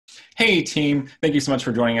Hey team, thank you so much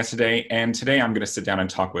for joining us today. And today I'm going to sit down and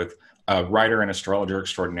talk with writer and astrologer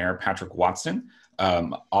extraordinaire Patrick Watson,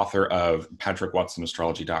 author of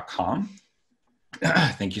PatrickWatsonAstrology.com.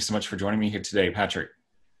 Thank you so much for joining me here today, Patrick.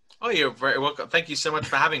 Oh, you're very welcome. Thank you so much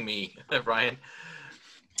for having me, Brian.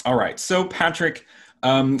 All right, so Patrick,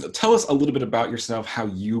 tell us a little bit about yourself, how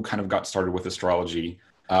you kind of got started with astrology,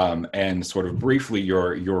 and sort of briefly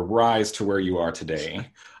your rise to where you are today.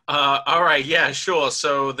 All right, yeah, sure.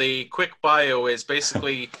 So the quick bio is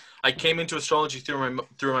basically I came into astrology through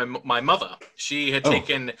my mother. She had Oh,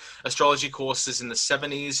 taken astrology courses in the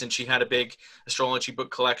 70s, and she had a big astrology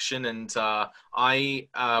book collection. And I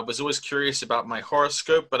was always curious about my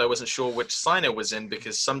horoscope, but I wasn't sure which sign I was in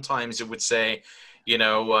because sometimes it would say,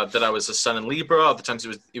 that I was a sun in Libra. Other times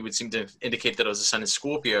it would seem to indicate that I was a sun in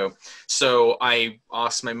Scorpio. So I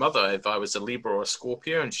asked my mother if I was a Libra or a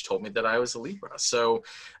Scorpio, and she told me that I was a Libra. So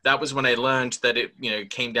that was when I learned that it,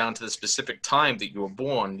 came down to the specific time that you were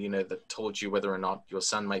born, that told you whether or not your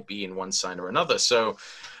sun might be in one sign or another. So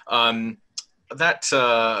that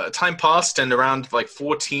time passed, and around like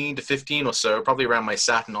 14 to 15 or so, probably around my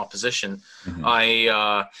Saturn opposition, mhm.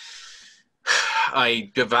 I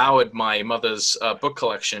I devoured my mother's book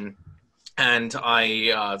collection, and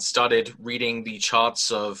I started reading the charts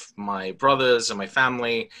of my brothers and my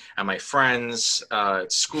family and my friends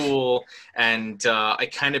at school, and I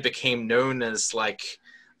kind of became known as like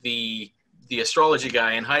the the astrology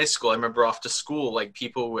guy in high school. I remember after school, like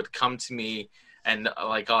people would come to me and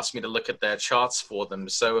like ask me to look at their charts for them.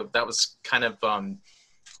 So that was kind of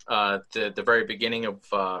the very beginning of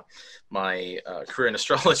my career in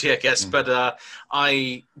astrology, I guess. But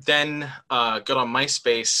I then got on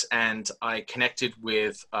MySpace, and I connected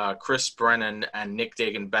with Chris Brennan and Nick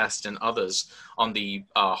Dagan Best and others on the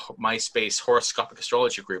MySpace horoscopic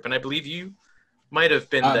astrology group. And I believe you might have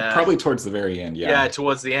been there. Probably towards the very end, Yeah, yeah.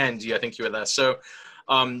 towards the end. Yeah, I think you were there. So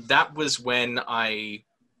that was when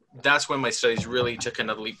that's when my studies really took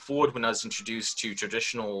another leap forward, when I was introduced to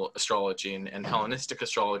traditional astrology and Hellenistic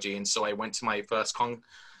astrology. And so I went to my first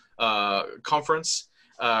conference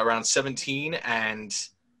around 17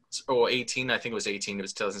 or 18. I think it was 18. It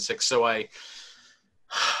was 2006. So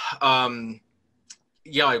um,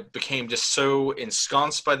 I became just so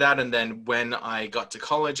ensconced by that. And then when I got to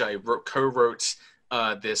college, I co-wrote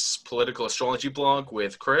this political astrology blog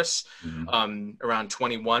with Chris Mhm. around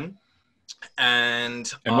 21.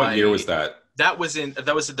 And And what year was that? that was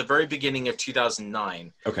at the very beginning of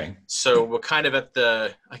 2009. Okay. So we're kind of at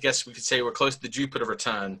I guess we could say we're close to the Jupiter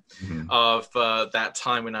return Mhm. of that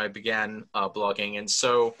time when I began blogging. And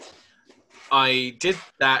so I did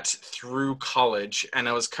that through college, and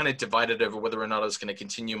I was kind of divided over whether or not I was going to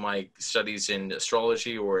continue my studies in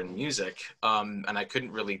astrology or in music. And I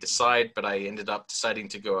couldn't really decide, but I ended up deciding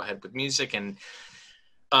to go ahead with music. And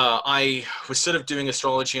I was sort of doing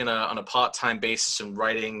astrology on a part-time basis and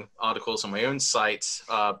writing articles on my own site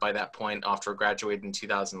by that point after I graduated in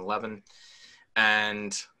 2011.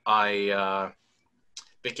 And I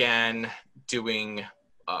began doing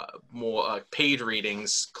more paid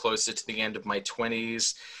readings closer to the end of my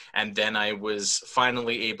 20s. And then I was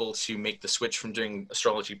finally able to make the switch from doing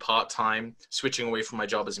astrology part-time, switching away from my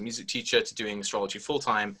job as a music teacher to doing astrology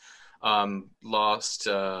full-time last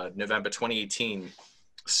November 2018.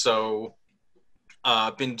 So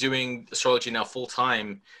I've been doing astrology now full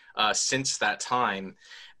time since that time,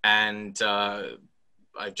 and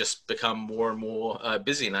I've just become more and more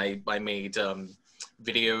busy. And I made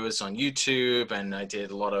videos on YouTube, and I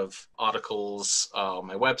did a lot of articles on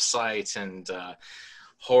my website, and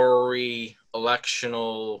horary,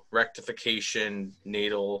 electional, rectification,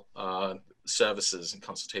 natal services and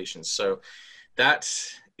consultations. So that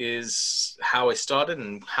is how I started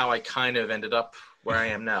and how I kind of ended up where I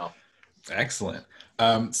am now. Excellent.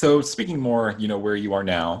 So speaking more, where you are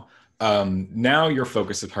now, now your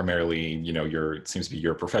focus is primarily, it seems to be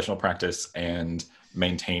your professional practice and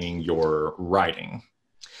maintaining your writing.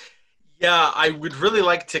 Yeah, I would really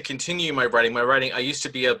like to continue my writing. I used to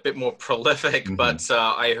be a bit more prolific, Hmm. but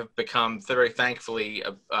I have become very thankfully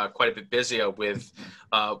quite a bit busier with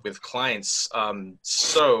clients.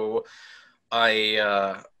 So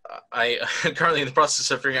I am currently in the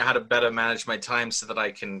process of figuring out how to better manage my time so that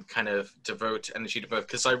I can kind of devote energy to both,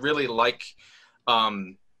 because I really like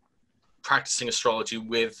um, practicing astrology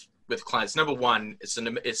with clients. Number one,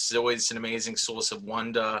 it's always an amazing source of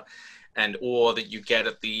wonder and awe that you get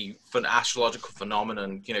at the astrological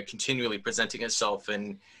phenomenon, continually presenting itself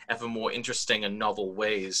in ever more interesting and novel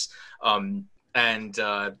ways. And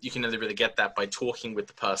you can only really get that by talking with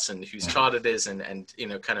the person whose chart it is, and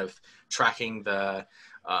kind of tracking the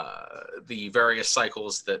various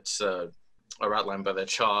cycles that are outlined by their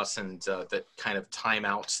chart, and that kind of time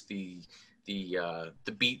out the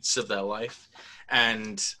beats of their life.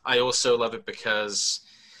 And I also love it because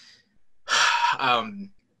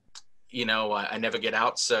I never get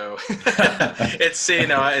out, so it's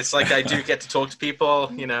it's like I do get to talk to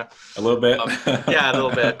people, A little bit. yeah, a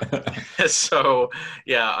little bit. So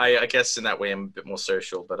yeah, I guess in that way I'm a bit more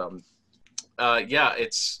social, but yeah,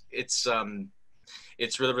 it's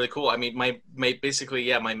really really cool. I mean, my basically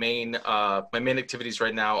yeah, my main activities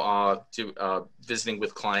right now are visiting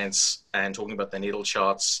with clients and talking about their natal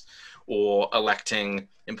charts, or electing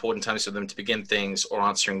important times for them to begin things, or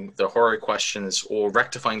answering the horror questions, or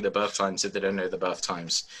rectifying the birth times if they don't know the birth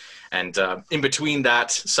times. And in between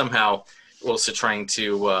that, somehow also trying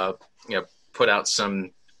to put out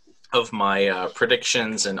some of my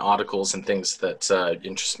predictions and articles and things that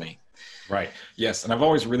interest me. Right. Yes. And I've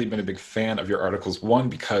always really been a big fan of your articles. One,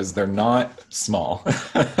 because they're not small.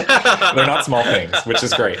 They're not small things, which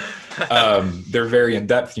is great. They're very in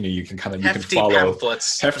depth. You can kind of, you can Hefty follow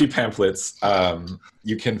pamphlets. hefty pamphlets.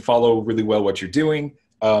 You can follow really well what you're doing.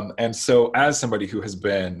 And so as somebody who has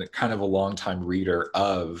been kind of a longtime reader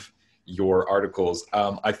of your articles,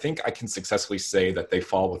 I think I can successfully say that they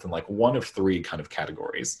fall within like one of three kind of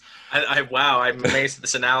categories. Wow, I'm amazed at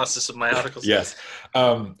this analysis of my articles. Yes.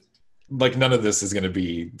 Like none of this is going to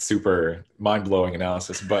be super mind-blowing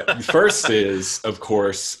analysis, but first is, of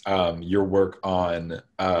course, your work on,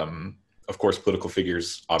 of course, political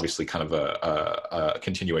figures, obviously kind of a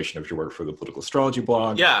continuation of your work for the political astrology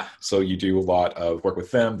blog. Yeah. So you do a lot of work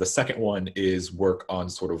with them. The second one is work on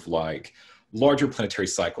sort of like larger planetary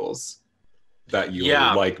cycles that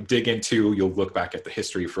you'll like dig into. You'll look back at the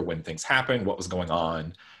history for when things happened, what was going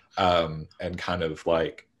on, and kind of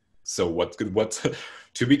like, so what's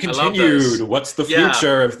to be continued? What's the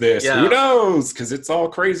future of this? Yeah. Who knows? Because it's all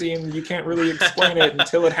crazy and you can't really explain it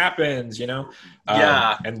until it happens,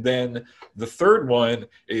 Yeah. And then the third one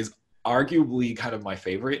is arguably kind of my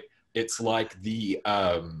favorite. It's like the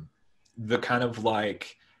kind of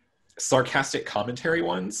like sarcastic commentary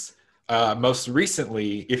ones. Most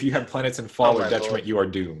recently, if you have planets in fall or detriment, Lord. you are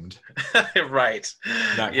doomed. Right.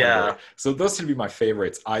 Yeah. So those tend to be my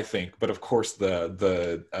favorites, I think. But of course,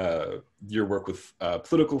 your work with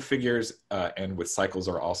political figures and with cycles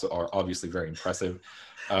are obviously very impressive.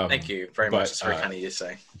 Thank you very much. It's very kind of you to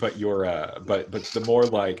say. But but the more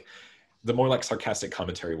like sarcastic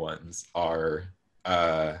commentary ones are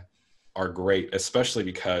great, especially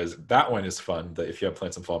because that one is fun. That if you have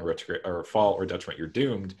planets in fall or detriment, you're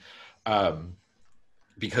doomed.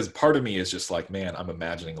 Because part of me is just like, man, I'm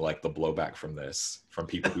imagining like the blowback from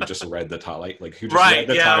people who just read the title, like who just read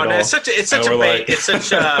the title. No, it's such a bait. It's such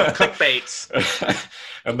clickbait.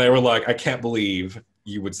 And they were like, I can't believe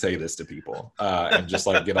you would say this to people, and just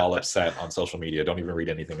like get all upset on social media. Don't even read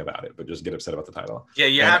anything about it, but just get upset about the title. Yeah,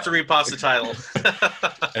 you have to read past the title.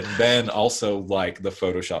 And then also like the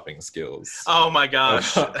photoshopping skills. Oh my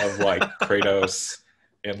gosh. Of like Kratos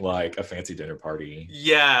in like a fancy dinner party.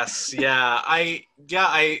 Yes, yeah. I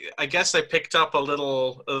guess I picked up a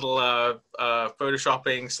little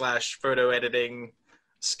photoshopping / photo editing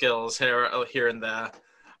skills here and there.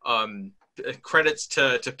 Credits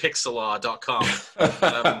to pixelar.com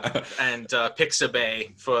and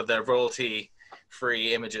Pixabay for the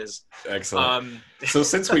royalty-free images. Excellent. So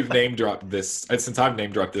since I've name dropped this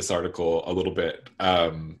article a little bit,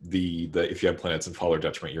 the if you have planets in fall or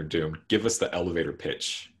detriment, you're doomed. Give us the elevator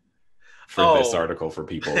pitch for this article for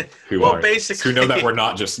people who who know that we're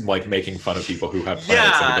not just like making fun of people who have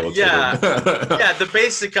planets. Yeah. The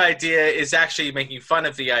basic idea is actually making fun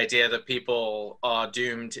of the idea that people are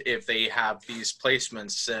doomed if they have these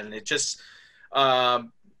placements, and it just I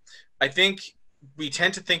think we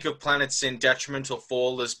tend to think of planets in detrimental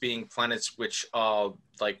fall as being planets which are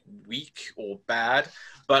like weak or bad,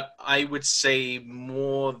 but I would say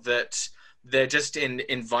more that they're just in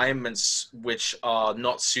environments which are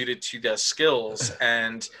not suited to their skills,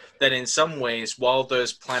 and that in some ways, while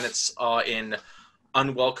those planets are in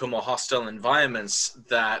unwelcome or hostile environments,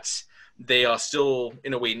 that they are still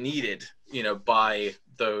in a way needed, by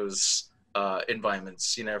those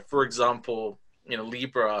environments. For example,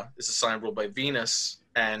 Libra is a sign ruled by Venus,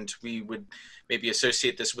 and we would maybe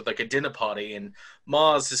associate this with like a dinner party, and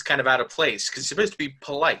Mars is kind of out of place because you're supposed to be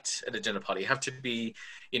polite at a dinner party. You have to be,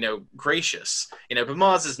 gracious, but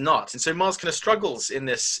Mars is not. And so Mars kind of struggles in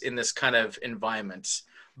this kind of environment.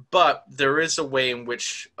 But there is a way in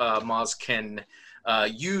which Mars can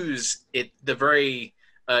use the very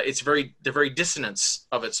dissonance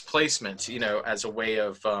of its placement, as a way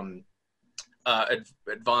of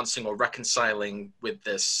advancing or reconciling with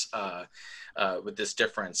this with this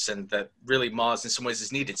difference, and that really Mars in some ways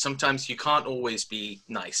is needed. Sometimes you can't always be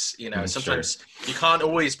nice, sometimes you can't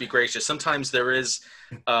always be gracious. Sometimes there is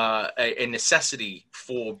a necessity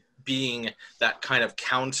for being that kind of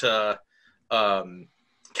counterpoint,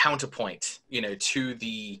 to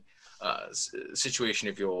the situation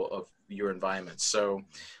of your environment. So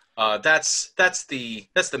that's the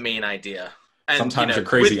main idea. And, sometimes your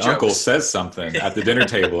crazy uncle says something at the dinner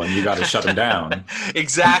table and you got to shut him down.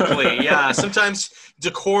 Exactly. Yeah. Sometimes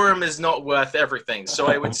decorum is not worth everything. So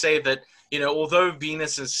I would say that, although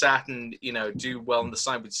Venus and Saturn, do well in the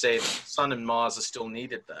sign, would say that Sun and Mars are still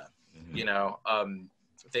needed there. Mm-hmm.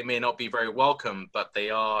 They may not be very welcome, but they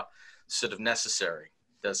are sort of necessary.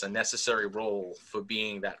 There's a necessary role for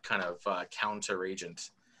being that kind of counter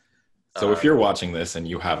agent. So if you're watching this and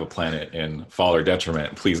you have a planet in fall or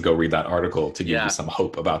detriment, please go read that article to give you some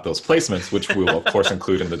hope about those placements, which we will of course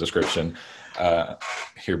include in the description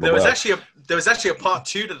here below. There was actually a part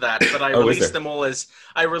 2 to that, but I released them all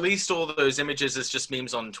I released all those images as just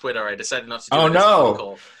memes on Twitter. I decided not to do it as an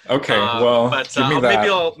article. Okay, well, but, give me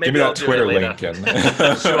that. Maybe give me I'll that Twitter do it link, and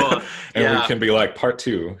sure. and we can be like part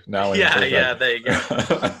 2 now. There you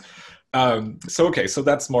go. So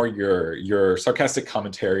that's more your sarcastic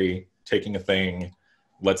commentary, taking a thing,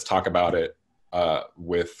 let's talk about it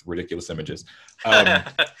with ridiculous images.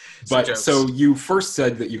 But so you first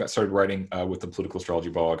said that you got started writing with the political astrology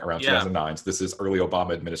blog around 2009. So this is early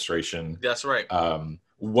Obama administration. That's right.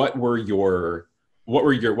 What was your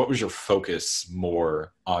focus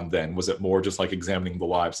more on then? Was it more just like examining the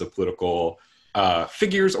lives of political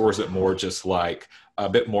figures, or is it more just like a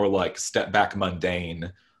bit more like step back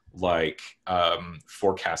mundane, like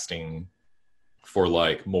forecasting for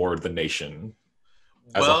like more the nation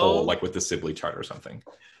as a whole, like with the Sibley chart or something?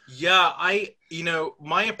 Yeah,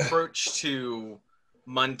 my approach to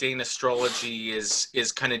mundane astrology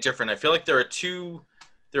is kind of different. I feel like there are two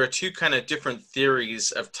kind of different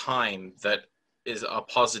theories of time that are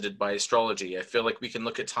posited by astrology. I feel like we can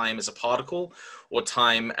look at time as a particle or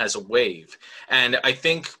time as a wave. And I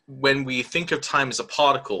think when we think of time as a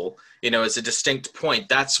particle, as a distinct point,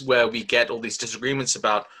 that's where we get all these disagreements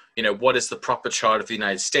about, what is the proper chart of the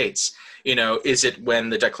United States? Is it when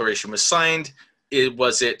the Declaration was signed?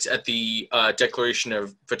 Was it at the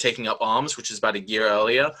declaration for taking up arms, which is about a year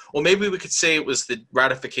earlier? Or maybe we could say it was the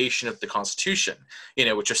ratification of the Constitution,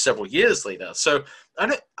 which are several years later. So I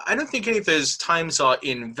don't think any of those times are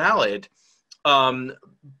invalid.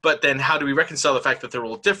 But then how do we reconcile the fact that they're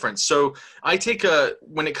all different? So I take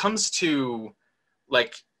when it comes to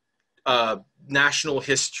like national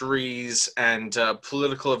histories and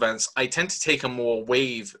political events, I tend to take a more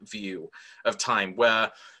wave view of time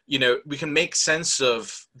where, we can make sense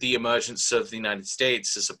of the emergence of the United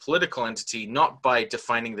States as a political entity, not by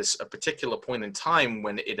defining a particular point in time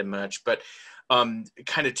when it emerged, but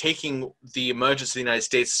kind of taking the emergence of the United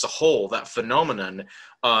States as a whole, that phenomenon,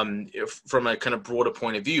 from a kind of broader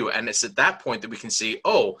point of view. And it's at that point that we can see,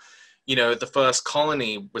 the first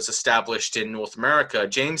colony was established in North America,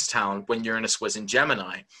 Jamestown, when Uranus was in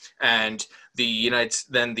Gemini, and the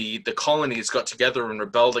colonies got together and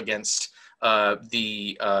rebelled against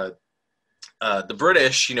the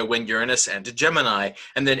British, when Uranus entered Gemini.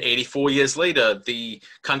 And then 84 years later, the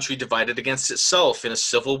country divided against itself in a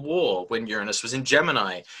civil war when Uranus was in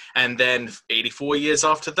Gemini. And then 84 years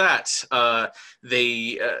after that,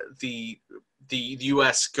 the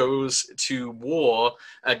U.S. goes to war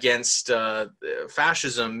against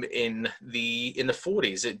fascism in the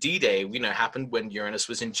 40s at D-Day. Happened when Uranus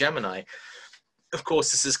was in Gemini. Of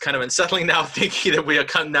course, this is kind of unsettling now, thinking that we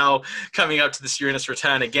are now coming up to this Uranus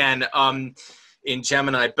return again in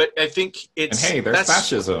Gemini. But I think it's... And hey, there's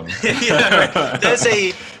fascism. There's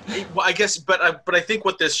I guess, but I think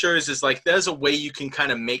what this shows is like there's a way you can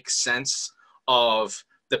kind of make sense of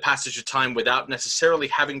the passage of time without necessarily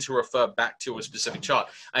having to refer back to a specific chart.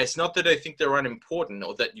 It's not that I think they're unimportant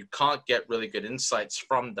or that you can't get really good insights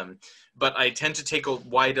from them, but I tend to take a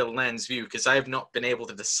wider lens view because I have not been able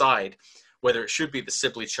to decide whether it should be the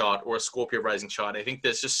Sibley chart or a Scorpio rising chart. I think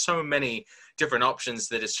there's just so many different options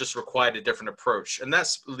that it's just required a different approach. And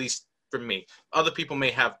that's at least for me. Other people may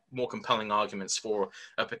have more compelling arguments for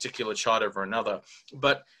a particular chart over another.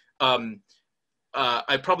 But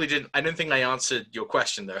I probably didn't. I don't think I answered your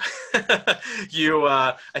question though.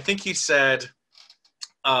 I think you said,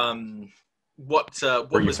 what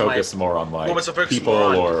were you was focused more on like people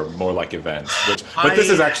or more like events? But this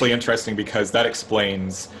is actually interesting because that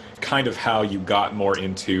explains kind of how you got more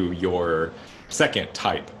into your second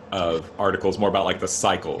type of articles, more about like the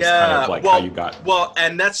cycles, kind of Yeah, like how you got.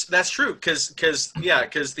 and that's true because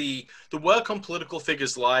the work on political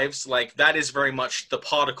figures' lives, like that is very much the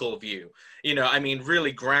particle view. I mean,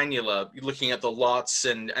 really granular, looking at the lots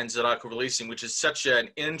and Zodiacal releasing, which is such an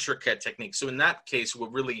intricate technique. So in that case, we're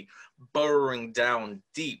really burrowing down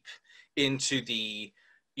deep into the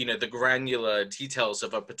granular details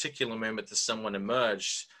of a particular moment that someone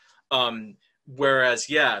emerged. Whereas,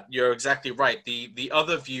 yeah, you're exactly right. The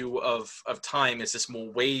other view of time is this more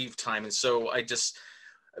wave time, and so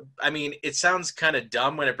I mean, it sounds kind of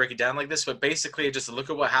dumb when I break it down like this, but basically, just look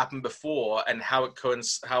at what happened before and how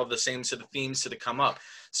how the same sort of themes sort of come up.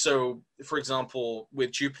 So, for example,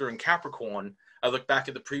 with Jupiter and Capricorn, I look back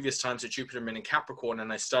at the previous times that Jupiter been in Capricorn,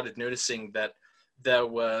 and I started noticing that there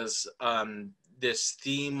was this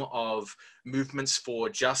theme of movements for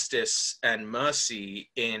justice and mercy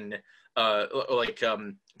in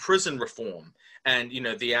prison reform, and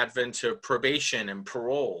the advent of probation and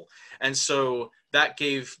parole. And so that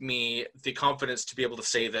gave me the confidence to be able to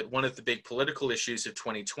say that one of the big political issues of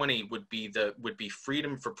 2020 would be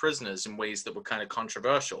freedom for prisoners in ways that were kind of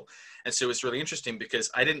controversial. And so it's really interesting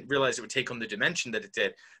because I didn't realize it would take on the dimension that it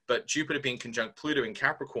did, but Jupiter being conjunct Pluto in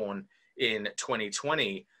Capricorn in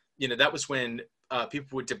 2020, that was when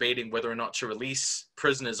people were debating whether or not to release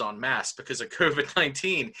prisoners en masse because of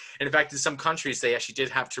COVID-19. And in fact, in some countries, they actually did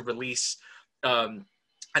have to release,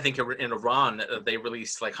 I think in Iran, they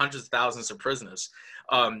released like hundreds of thousands of prisoners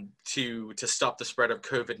to stop the spread of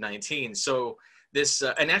COVID-19. So this,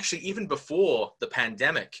 and actually even before the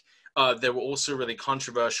pandemic, there were also really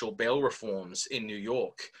controversial bail reforms in New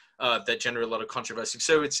York that generate a lot of controversy.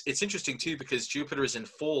 So it's interesting too, because Jupiter is in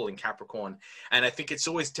full in Capricorn, and I think it's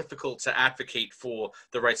always difficult to advocate for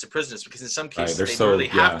the rights of prisoners because in some cases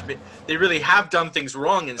they really have done things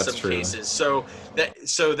wrong in some cases. So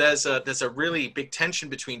there's a really big tension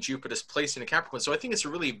between Jupiter's place in Capricorn. So I think it's a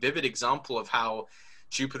really vivid example of how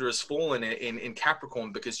Jupiter has fallen in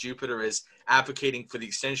Capricorn, because Jupiter is advocating for the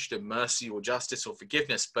extension of mercy or justice or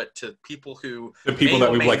forgiveness, but to people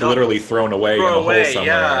that we've like literally thrown away in a hole somewhere.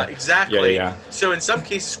 Yeah, exactly. Yeah. So in some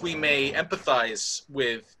cases we may empathize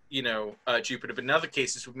with Jupiter, but in other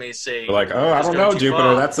cases we may say, we're like, oh, I don't know, Jupiter,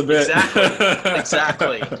 far. that's a bit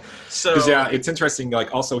exactly. So yeah, it's interesting,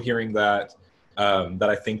 like also hearing that that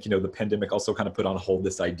I think the pandemic also kind of put on hold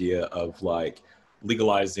this idea of like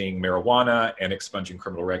legalizing marijuana and expunging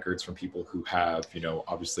criminal records from people who have,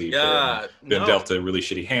 obviously been dealt a really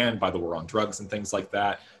shitty hand by the war on drugs and things like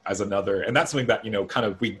that, as another. And that's something that, kind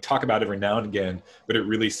of we talk about every now and again, but it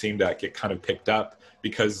really seemed to get kind of picked up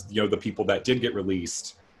because, the people that did get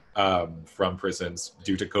released from prisons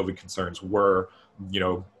due to COVID concerns were,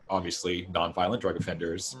 obviously nonviolent drug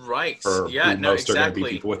offenders. Right. Most are going to be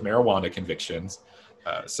people with marijuana convictions.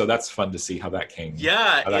 So that's fun to see how that came.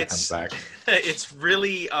 Yeah, how that comes back. It's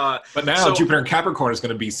really. But now Jupiter in Capricorn is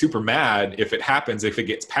going to be super mad if it happens, if it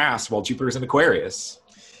gets passed while Jupiter's in Aquarius.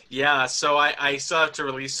 Yeah, so I still have to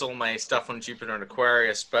release all my stuff on Jupiter and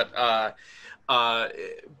Aquarius, but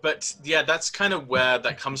yeah, that's kind of where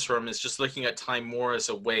that comes from, is just looking at time more as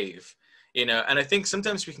a wave, and I think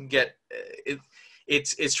sometimes we can get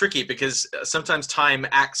it's tricky because sometimes time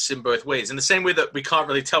acts in both ways. In the same way that we can't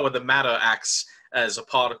really tell whether matter acts as a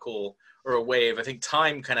particle or a wave, I think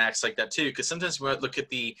time kind of acts like that too, because sometimes we might look at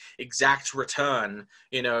the exact return,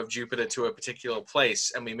 of Jupiter to a particular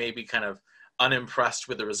place, and we may be kind of unimpressed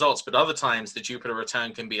with the results, but other times the Jupiter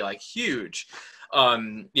return can be like huge,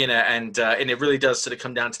 and it really does sort of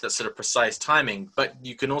come down to that sort of precise timing. But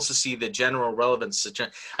you can also see the general relevance.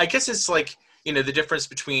 I guess it's like, the difference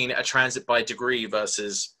between a transit by degree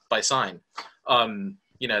versus by sign.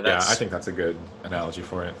 Yeah, I think that's a good analogy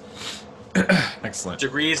for it. Excellent.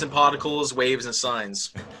 Degrees and particles, waves and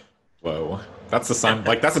signs. Whoa, that's the sign.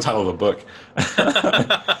 Like that's the title of the book.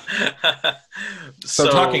 So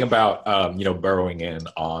talking about burrowing in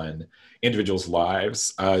on individuals'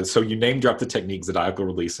 lives. So you name dropped the technique Zodiacal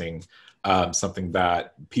releasing, something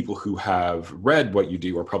that people who have read what you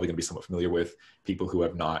do are probably going to be somewhat familiar with. People who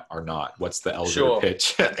have not are not. What's the elevator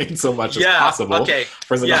pitch in so much as possible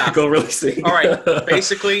for Zodiacal releasing? All right.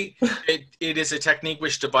 Basically, it is a technique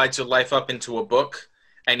which divides your life up into a book,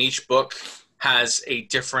 and each book has a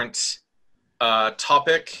different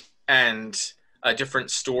topic and a different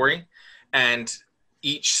story, and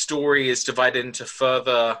each story is divided into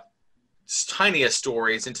further tinier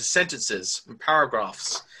stories, into sentences and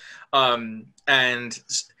paragraphs. And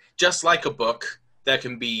just like a book, there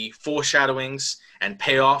can be foreshadowings and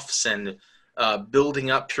payoffs and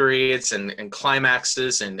building up periods and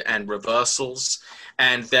climaxes and reversals.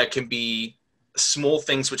 And there can be small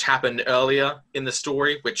things which happened earlier in the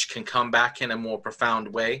story, which can come back in a more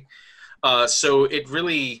profound way. So it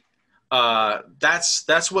really,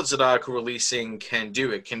 that's what Zodiacal releasing can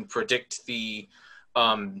do. It can predict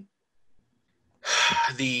um,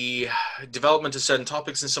 the development of certain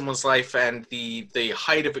topics in someone's life and the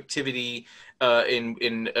height of activity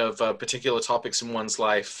in particular topics in one's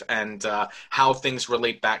life, and how things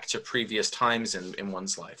relate back to previous times in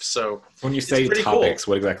one's life. So When you it's say pretty cool. topics,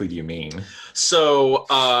 what exactly do you mean? So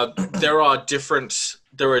there are different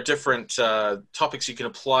topics you can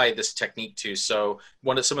apply this technique to. So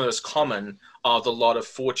some of the most common are the lot of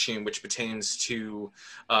fortune, which pertains to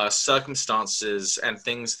circumstances and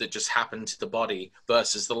things that just happen to the body,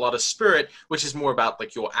 versus the lot of spirit, which is more about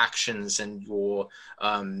like your actions and your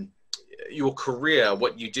career,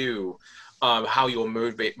 what you do, how you're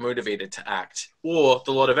motivated to act, or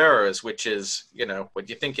the lot of errors, which is what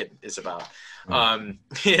you think it is about.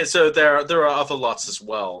 Yeah, so there are other lots as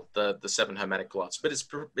well, the seven hermetic lots, but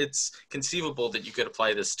it's conceivable that you could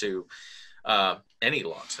apply this to any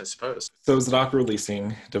lot, I suppose. So Zodiacal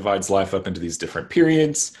releasing divides life up into these different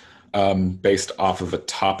periods based off of a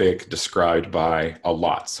topic described by a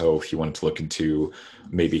lot. So if you wanted to look into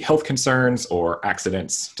maybe health concerns or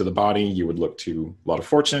accidents to the body, you would look to a lot of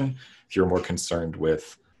fortune. If you're more concerned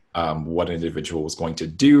with what an individual was going to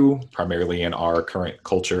do, primarily in our current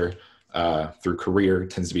culture, through career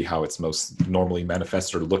tends to be how it's most normally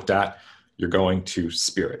manifested or looked at, you're going to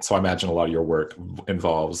spirit. So I imagine a lot of your work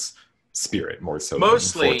involves spirit more so than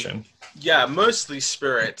fortune. Yeah, mostly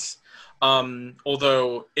spirit.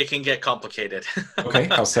 Although it can get complicated. Okay,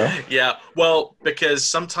 how so? Yeah, well, because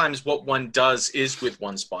sometimes what one does is with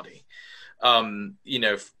one's body. For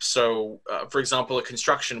example, a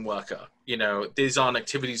construction worker, these aren't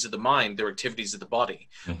activities of the mind, they're activities of the body,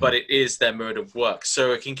 but it is their mode of work.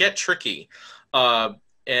 So it can get tricky. Or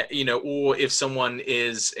if someone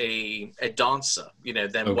is a dancer,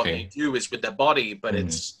 then what they do is with their body, but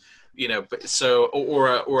it's, so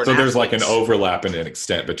there's like an overlap in an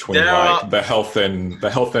extent between the health and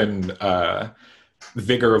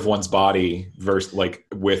vigor of one's body versus like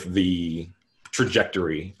with the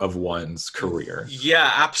trajectory of one's career. Yeah,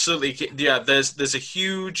 absolutely. Yeah, there's a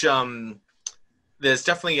huge there's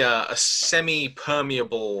definitely a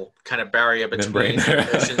semi-permeable kind of barrier between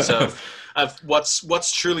notions of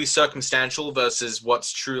what's truly circumstantial versus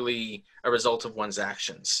what's truly a result of one's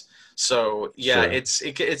actions. So yeah, sure. It's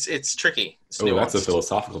tricky. Oh, that's a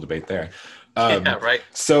philosophical debate there. Yeah, right.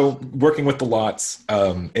 So working with the lots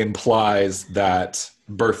implies that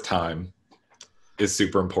birth time is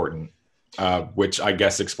super important, which I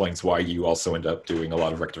guess explains why you also end up doing a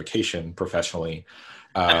lot of rectification professionally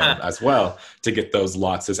as well to get those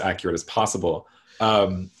lots as accurate as possible.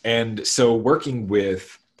 And so working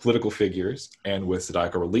with political figures and with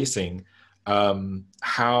Zodiacal releasing,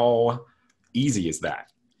 how easy is that?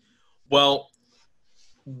 Well,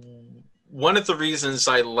 one of the reasons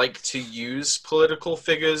I like to use political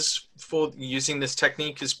figures for using this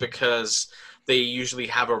technique is because they usually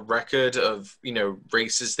have a record of,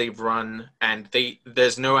 races they've run, and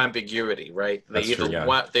there's no ambiguity, right? They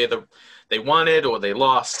won it or they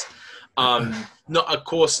lost. Of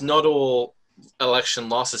course, not all election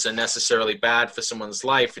losses are necessarily bad for someone's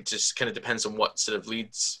life. It just kind of depends on what sort of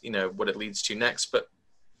leads, what it leads to next. But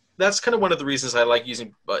that's kind of one of the reasons I like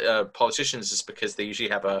using politicians, is because they usually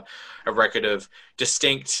have a record of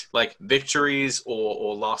distinct like victories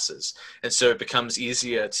or losses. And so it becomes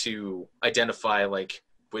easier to identify like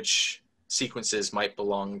which sequences might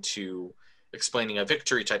belong to explaining a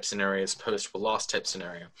victory type scenario as opposed to a loss type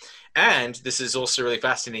scenario. And this is also really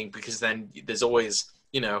fascinating because then there's always,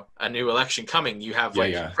 a new election coming. You have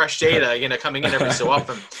fresh data, coming in every so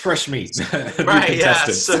often. Fresh meat. Right. Yeah.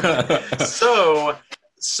 This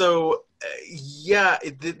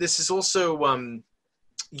is also,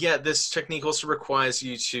 this technique also requires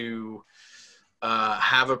you to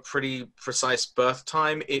have a pretty precise birth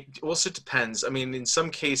time. It also depends. I mean, in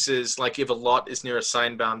some cases, like if a lot is near a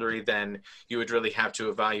sign boundary, then you would really have to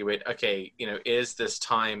evaluate, okay, is this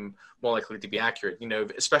time more likely to be accurate?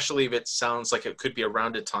 Especially if it sounds like it could be a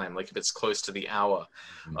rounded time, like if it's close to the hour.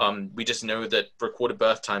 We just know that recorded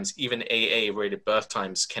birth times, even AA rated birth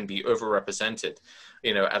times, can be overrepresented,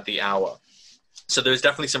 at the hour. So there's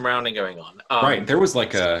definitely some rounding going on. Right. There was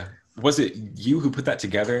like was it you who put that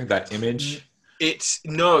together, that image?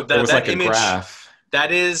 That was like image, a graph.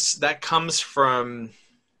 That comes from,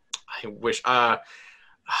 I wish I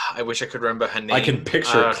could remember her name. I can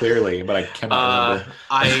picture it clearly, but I cannot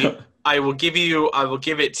remember. I will give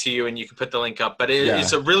it to you and you can put the link up, but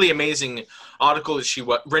it's a really amazing article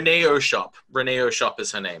that Renee Oshop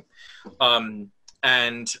is her name.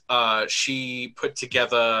 and she put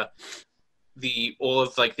together all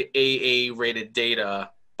of like the AA rated data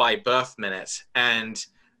by birth minute, and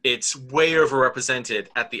it's way overrepresented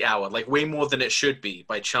at the hour, like way more than it should be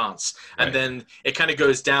by chance. Right. And then it kind of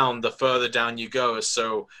goes down the further down you go.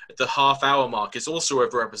 So at the half hour mark is also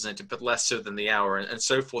overrepresented, but less so than the hour, and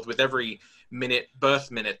so forth with every birth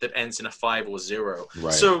minute that ends in a 5 or 0.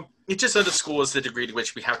 Right. So it just underscores the degree to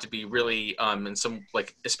which we have to be really, in some,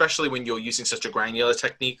 like, especially when you're using such a granular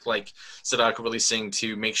technique like Zodiacal releasing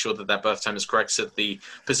to make sure that that birth time is correct, so that the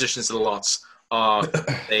positions of the lots are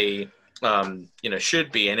they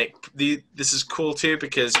should be. And this is cool too,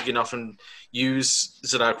 because you can often use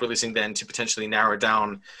Zodiac releasing then to potentially narrow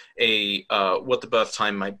down what the birth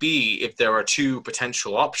time might be. If there are two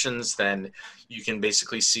potential options, then you can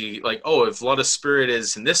basically see, like, oh, if Lotus Spirit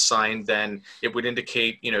is in this sign, then it would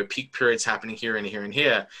indicate, peak periods happening here and here and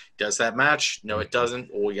here. Does that match? No, it doesn't.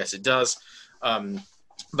 Or yes, it does.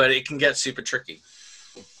 But it can get super tricky.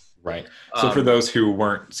 Right. So for those who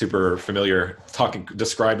weren't super familiar,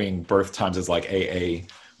 describing birth times as like AA,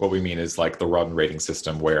 what we mean is like the Rodden rating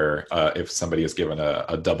system, where if somebody is given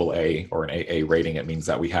a double A or an AA rating, it means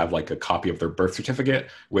that we have like a copy of their birth certificate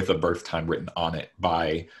with a birth time written on it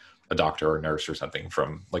by a doctor or nurse or something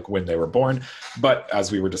from like when they were born. But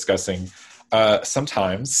as we were discussing,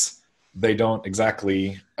 sometimes they don't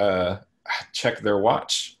exactly check their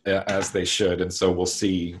watch as they should, and so we'll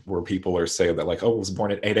see where people are saying that, like, oh, I was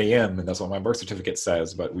born at 8 a.m. and that's what my birth certificate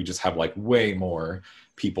says, but we just have like way more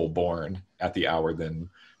people born at the hour than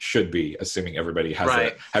should be, assuming everybody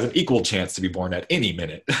has an equal chance to be born at any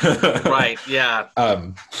minute. Right. Yeah.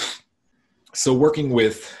 So working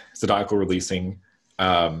with Zodiacal releasing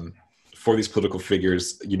for these political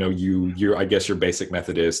figures, I guess your basic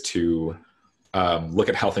method is to look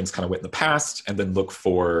at how things kind of went in the past, and then look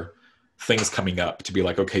for things coming up to be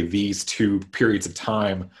like, okay, these two periods of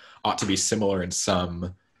time ought to be similar in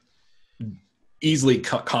some easily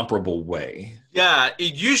comparable way. Yeah,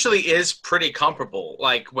 it usually is pretty comparable.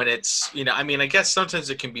 Like when it's, I guess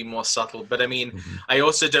sometimes it can be more subtle, but I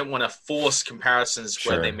also don't want to force comparisons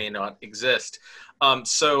where they may not exist.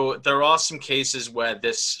 So there are some cases where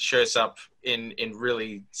this shows up in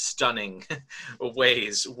really stunning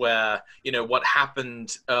ways, where, what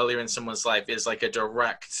happened earlier in someone's life is like a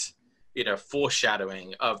direct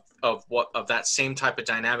foreshadowing of that same type of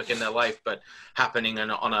dynamic in their life, but happening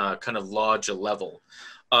on a kind of larger level.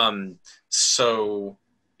 So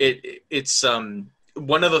it's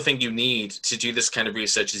one other thing you need to do this kind of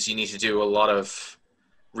research is you need to do a lot of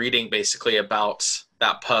reading basically about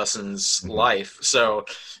that person's life. So,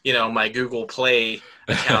 my Google Play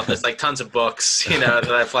account, there's like tons of books, that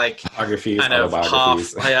I've like kind of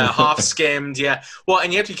half skimmed. Yeah. Well,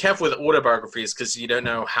 and you have to be careful with autobiographies because you don't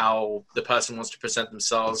know how the person wants to present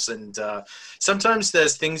themselves. And sometimes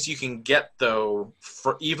there's things you can get, though,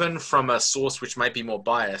 even from a source which might be more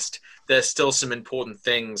biased. There's still some important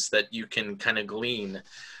things that you can kind of glean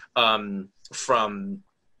from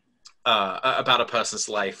about a person's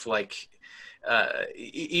life. Like,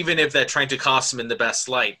 even if they're trying to cast them in the best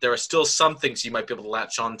light, there are still some things you might be able to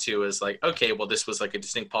latch onto as like, okay, well, this was like a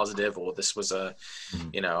distinct positive, or this was a,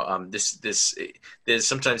 there's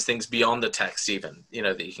sometimes things beyond the text even,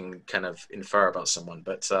 that you can kind of infer about someone.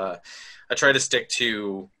 But I try to stick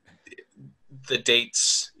to the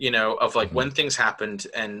dates, of like when things happened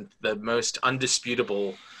and the most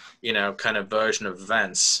undisputable, kind of version of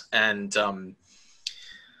events. And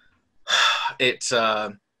it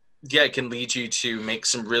can lead you to make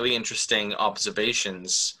some really interesting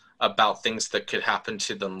observations about things that could happen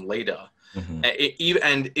to them later.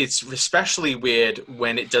 And it's especially weird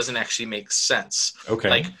when it doesn't actually make sense.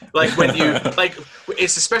 Okay. Like when you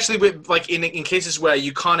it's especially with like in cases where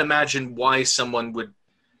you can't imagine why someone would,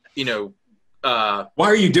 why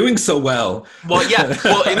are you doing so well? Well, yeah.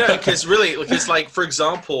 Well, because like, for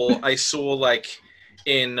example, I saw like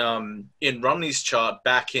in Romney's chart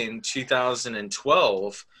back in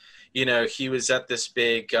 2012, he was at this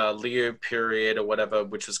big Leo period or whatever,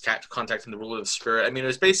 which was contacting the ruler of the spirit. It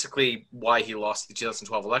was basically why he lost the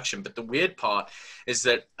 2012 election. But the weird part is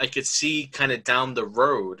that I could see kind of down the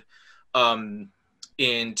road in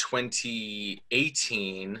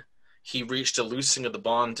 2018, he reached a loosing of the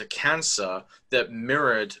bond to Cancer that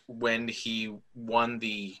mirrored when he won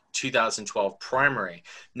the 2012 primary.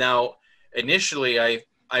 Now, initially, I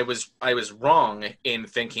was wrong in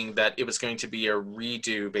thinking that it was going to be a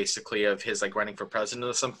redo, basically, of his like running for president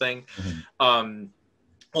or something.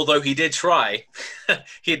 Although he did try,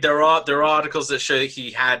 there are articles that show that he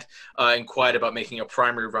had inquired about making a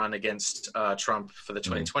primary run against Trump for the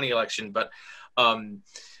 2020 election. But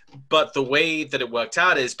but the way that it worked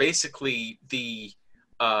out is basically the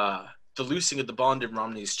loosing of the bond in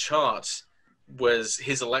Romney's chart was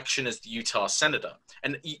his election as the Utah senator.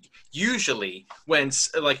 And usually, when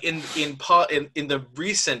like in the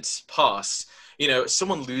recent past, you know,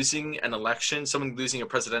 someone losing an election, someone losing a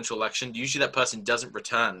presidential election, usually that person doesn't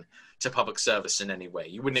return to public service in any way.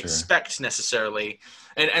 You wouldn't expect necessarily,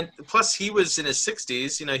 and plus he was in his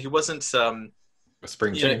 60s. You know, he wasn't A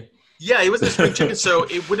spring chicken. yeah, he wasn't a spring chicken, so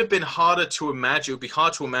it would have been harder to imagine. It would be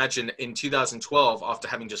hard to imagine in 2012, after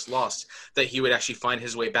having just lost, that he would actually find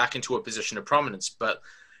his way back into a position of prominence. But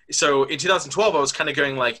so in 2012, I was kind of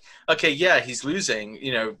going like, okay, yeah, he's losing,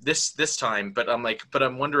 you know, this time, but I'm like, but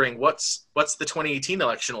I'm wondering what's the 2018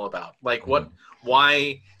 election all about? Like,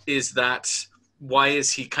 why is that? Why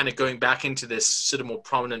is he kind of going back into this sort of more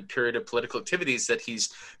prominent period of political activities that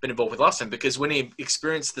he's been involved with last time? Because when he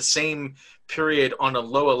experienced the same period on a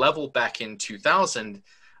lower level back in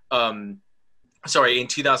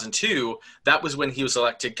 2002, that was when he was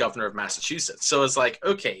elected governor of Massachusetts. So it's like,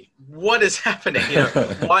 okay, what is happening? You know,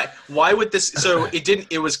 why would this? So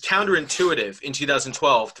it was counterintuitive in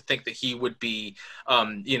 2012 to think that he would be,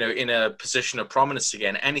 you know, in a position of prominence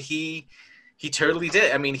again. And he totally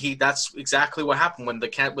did. I mean, that's exactly what happened when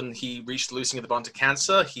he reached the losing of the bond to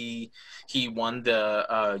cancer. He won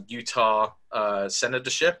the Utah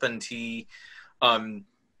senatorship, and he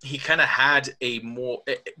kind of had a more.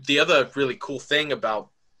 The other really cool thing about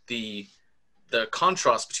the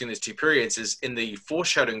contrast between those two periods is in the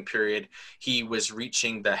foreshadowing period, he was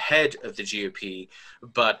reaching the head of the GOP,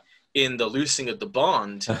 but in the loosing of the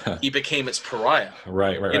bond, he became its pariah.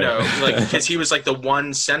 Right. You know, like, because he was like the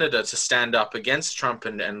one senator to stand up against Trump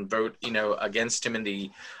and vote, you know, against him in the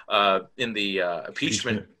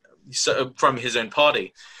impeachment from his own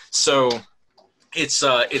party. So it's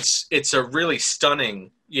a really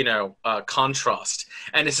stunning, you know, contrast,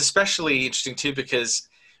 and it's especially interesting too because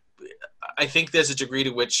I think there's a degree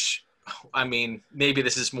to which, I mean, maybe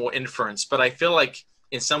this is more inference, but I feel like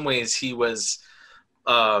in some ways he was.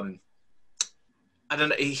 I don't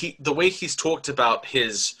know. The way he's talked about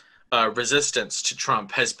his resistance to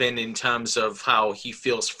Trump has been in terms of how he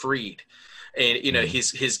feels freed, and you know, in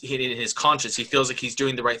his conscience, he feels like he's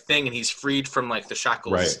doing the right thing, and he's freed from like the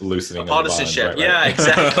shackles, loosening of partisanship. Right. Yeah,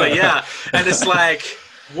 exactly. Yeah, and it's like,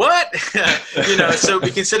 what? You know, so we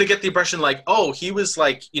can sort of get the impression like, oh, he was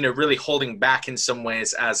like, you know, really holding back in some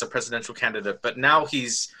ways as a presidential candidate, but now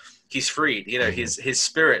he's freed. You know, his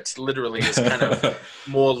spirit literally is kind of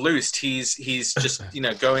more loosed. He's just, you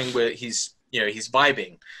know, going where he's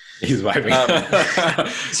vibing. He's vibing in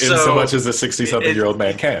so much as a 60-something-year-old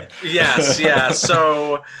man can. Yes, yeah.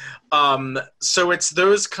 So it's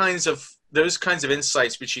those kinds of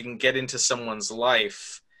insights which you can get into someone's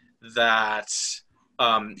life that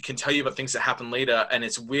can tell you about things that happen later, and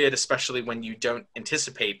it's weird, especially when you don't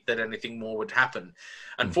anticipate that anything more would happen.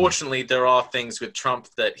 Unfortunately, there are things with Trump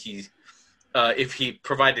that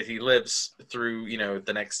provided he lives through, you know,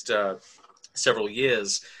 the next several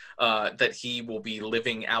years, that he will be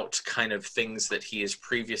living out kind of things that he has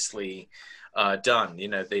previously done. You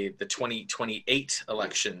know, the 2028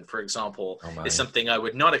 election, for example, is something I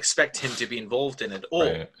would not expect him to be involved in at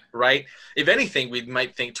all. Right? If anything, we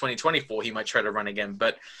might think 2024 he might try to run again,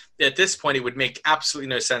 but at this point, it would make absolutely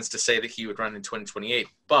no sense to say that he would run in 2028.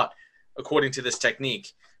 But according to this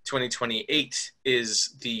technique, 2028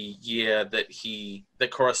 is the year that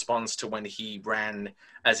corresponds to when he ran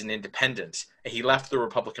as an independent. He left the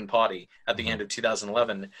Republican Party at the end of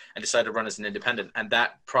 2011 and decided to run as an independent, and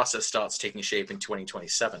that process starts taking shape in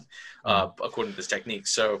 2027, according to this technique.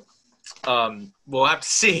 So we'll have to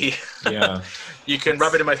see. Yeah. You can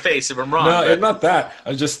rub it in my face if I'm wrong. No, but not that. I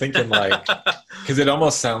was just thinking, like, because it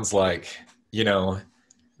almost sounds like, you know,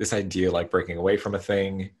 this idea like breaking away from a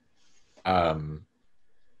thing.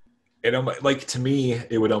 It like, to me,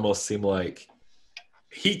 it would almost seem like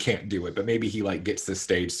he can't do it, but maybe he like gets the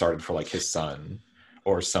stage started for like his son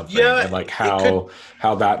or something, and like how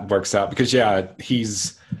that works out, because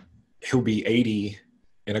he'll be 80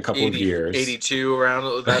 in a couple of years, 82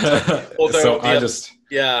 around that time. Although I'm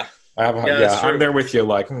there with you.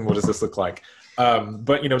 Like, what does this look like?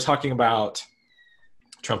 But you know, talking about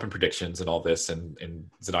Trump and predictions and all this, and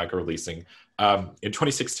Zodiacal releasing in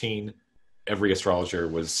 2016. Every astrologer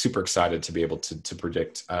was super excited to be able to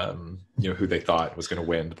predict, you know, who they thought was going to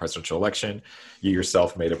win the presidential election. You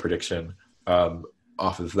yourself made a prediction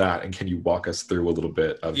off of that, and can you walk us through a little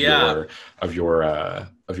bit of your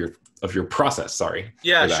process? Sorry.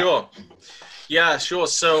 Yeah, sure. Yeah, sure.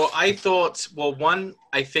 So I thought, well, one,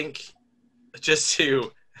 I think, just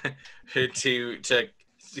to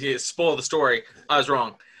spoil the story, I was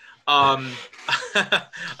wrong. Um,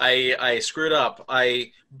 I screwed up.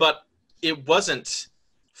 But it wasn't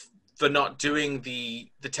for not doing the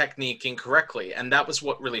technique incorrectly, and that was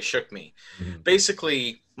what really shook me. Mhm.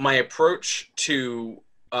 Basically, my approach to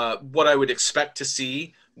what I would expect to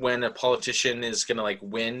see when a politician is going to like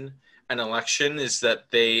win an election is that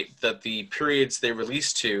the periods they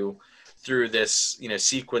release to through this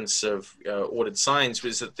sequence of ordered signs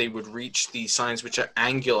was that they would reach the signs which are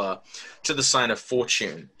angular to the sign of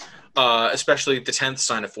fortune, especially the 10th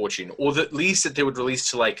sign of fortune, or at least that they would release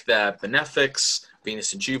to like their benefics,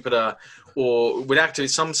 Venus and Jupiter, or would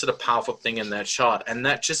activate some sort of powerful thing in their chart. And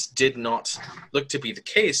that just did not look to be the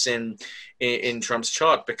case in Trump's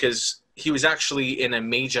chart, because he was actually in a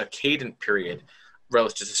major cadent period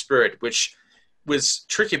relative to Spirit, which was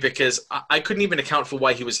tricky because I couldn't even account for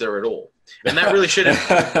why he was there at all. And that really should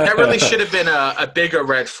have been a bigger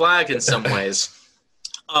red flag in some ways.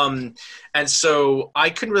 And so I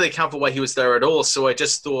couldn't really account for why he was there at all. So I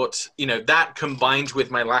just thought, that combined with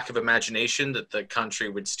my lack of imagination that the country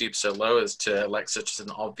would stoop so low as to elect such an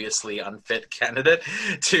obviously unfit candidate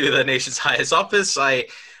to the nation's highest office, I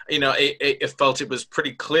felt it was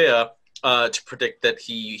pretty clear to predict that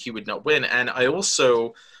he would not win. And I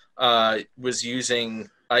also was using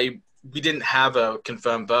we didn't have a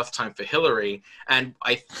confirmed birth time for Hillary, and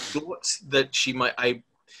I thought that she might.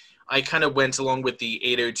 I kind of went along with the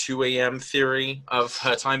 8:02 a.m. theory of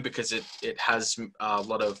her time because it has a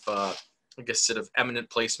lot of I guess sort of eminent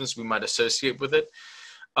placements we might associate with it.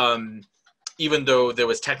 Um, Even though there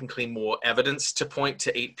was technically more evidence to point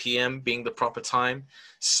to 8 p.m. being the proper time,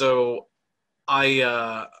 so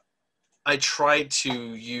I tried to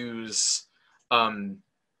use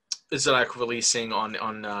Zodiacal releasing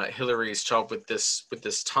on Hillary's chart with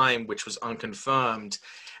this time, which was unconfirmed,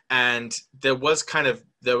 and there were kind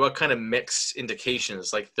of mixed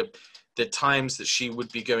indications, like the times that she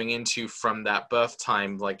would be going into from that birth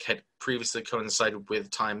time, like had previously coincided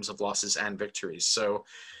with times of losses and victories. So,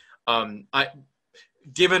 I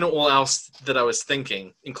given all else that I was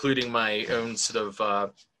thinking, including my own sort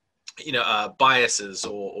of biases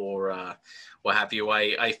or what have you,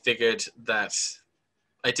 I figured that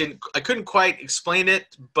I couldn't quite explain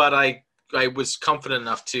it, but I was confident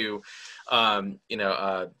enough to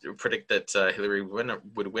predict that Hillary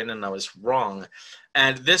would win, and I was wrong.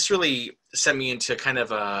 And this really sent me into kind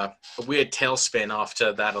of a weird tailspin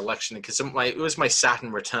after that election, because it was my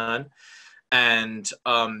Saturn return, and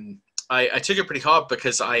I took it pretty hard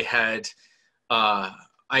because I had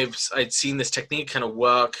I'd seen this technique kind of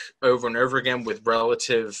work over and over again with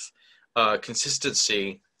relative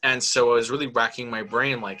consistency. And so I was really racking my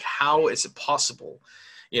brain, like, how is it possible,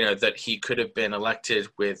 that he could have been elected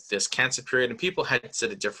with this cancer period? And people had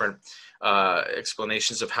sort of different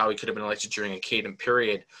explanations of how he could have been elected during a cadent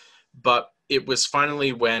period. But it was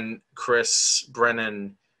finally when Chris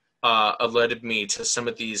Brennan alerted me to some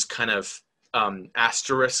of these kind of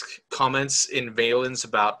asterisk comments in Valens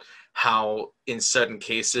about how in certain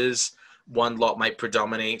cases one lot might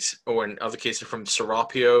predominate, or in other cases from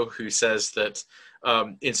Serapio, who says that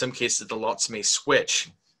in some cases the lots may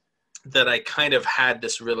switch, that I kind of had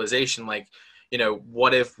this realization, like,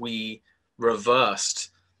 what if we reversed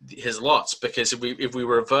his lots? Because if we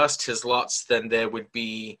reversed his lots, then there would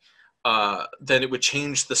be then it would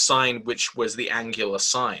change the sign, which was the angular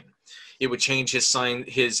sign. It would change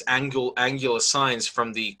his angular signs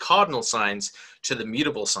from the cardinal signs to the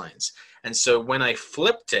mutable signs. And so when I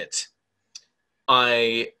flipped it,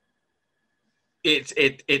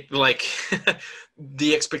 it like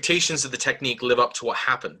the expectations of the technique live up to what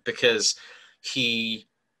happened, because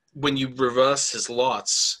when you reverse his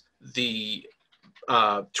lots, the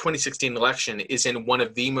 2016 election is in one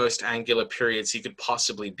of the most angular periods he could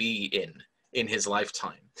possibly be in his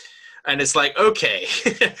lifetime. And it's like, okay,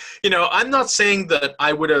 I'm not saying that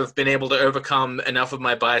I would have been able to overcome enough of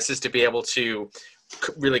my biases to be able to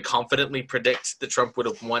really confidently predict that Trump would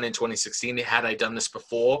have won in 2016 had I done this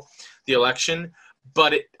before the election,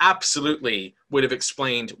 but it absolutely would have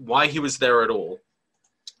explained why he was there at all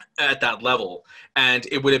at that level, and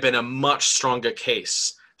it would have been a much stronger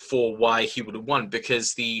case for why he would have won,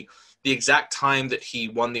 because the exact time that he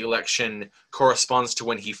won the election corresponds to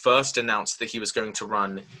when he first announced that he was going to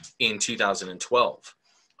run in 2012.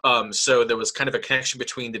 So there was kind of a connection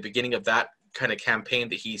between the beginning of that kind of campaign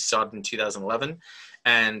that he started in 2011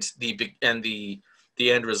 and the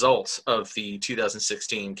end result of the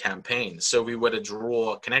 2016 campaign. So we were to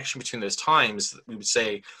draw a connection between those times. We would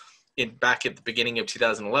say back at the beginning of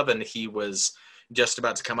 2011, he was just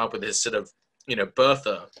about to come up with his sort of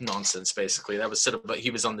birther nonsense, basically. That was sort of, but he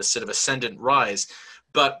was on this sort of ascendant rise.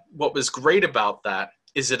 But what was great about that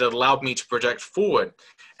is it allowed me to project forward.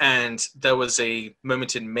 And there was a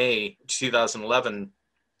moment in May 2011,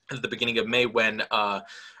 at the beginning of May, when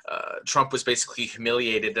Trump was basically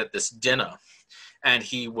humiliated at this dinner, and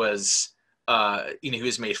he was, he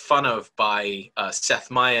was made fun of by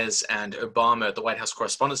Seth Meyers and Obama at the White House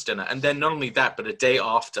Correspondents' Dinner. And then not only that, but a day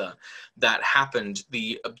after that happened,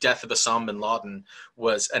 the death of Osama bin Laden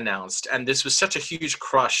was announced. And this was such a huge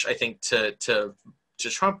crush, I think, to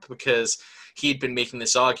Trump, because he'd been making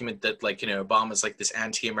this argument that, like, Obama's like this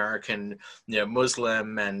anti-American,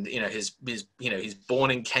 Muslim, and he's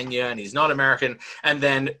born in Kenya and he's not American. And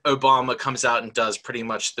then Obama comes out and does pretty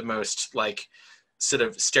much the most, like, sort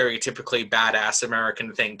of stereotypically badass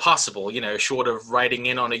American thing possible, short of riding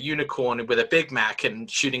in on a unicorn with a Big Mac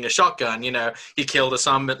and shooting a shotgun. He killed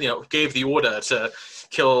Osama, gave the order to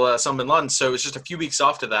kill Osama bin Laden. So it was just a few weeks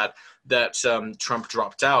after that Trump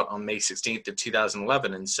dropped out on May 16th of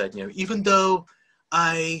 2011 and said, even though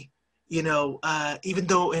I'm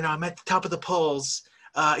at the top of the polls,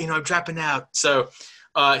 I'm dropping out. So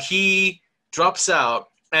he drops out,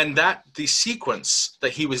 and the sequence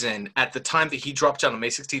that he was in at the time that he dropped out on May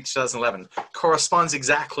 16th, 2011 corresponds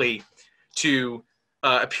exactly to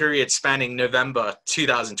a period spanning November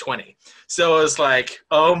 2020. So I was like,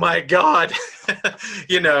 oh my God,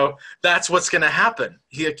 that's what's going to happen.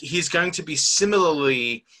 He's going to be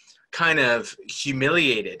similarly kind of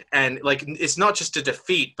humiliated. And like, it's not just a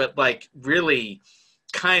defeat, but like really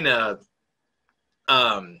kind of,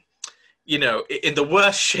 in the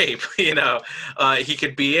worst shape, he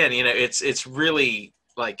could be in, it's really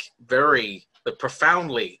like very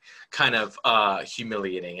profoundly kind of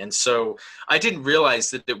humiliating. And so I didn't realize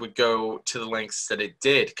that it would go to the lengths that it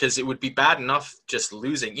did, because it would be bad enough just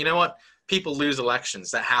losing. You know what? People lose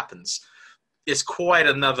elections. That happens. It's quite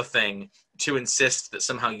another thing to insist that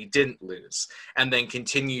somehow you didn't lose and then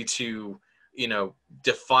continue to,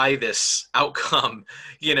 defy this outcome,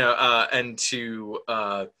 and to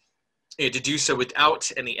do so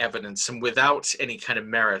without any evidence and without any kind of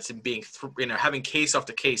merit, and being, having case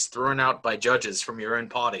after case thrown out by judges from your own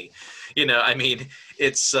party.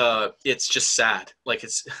 It's just sad. Like,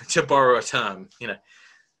 it's, to borrow a term,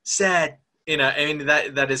 sad,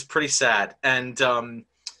 that is pretty sad. And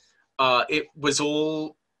it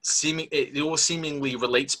all seemingly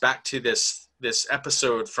relates back to this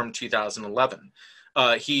episode from 2011.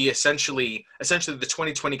 He essentially the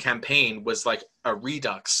 2020 campaign was like a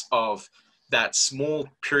redux of that small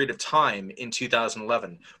period of time in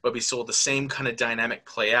 2011, where we saw the same kind of dynamic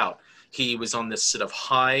play out. He was on this sort of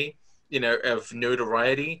high, of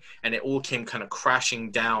notoriety, and it all came kind of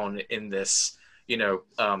crashing down in this,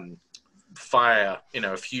 fire,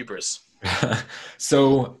 of hubris.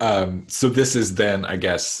 So this is then, I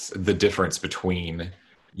guess, the difference between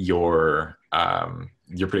your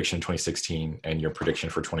prediction in 2016 and your prediction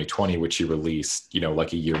for 2020, which you released,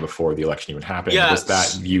 like a year before the election even happened. Yes. Was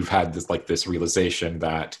that you've had this realization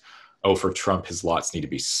that, for Trump, his lots need to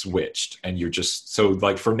be switched, and you're just, so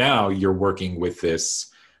like, for now you're working with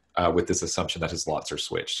this assumption that his lots are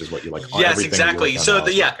switched, is what you like. Yes, exactly. So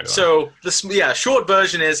short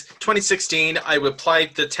version is 2016, I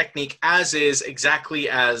applied the technique as is, exactly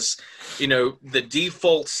as, the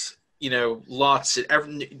default, lots,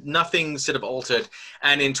 nothing sort of altered.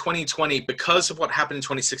 And in 2020, because of what happened in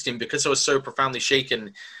 2016, because I was so profoundly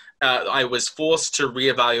shaken, I was forced to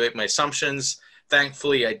reevaluate my assumptions.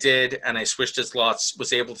 Thankfully, I did, and I switched his lots,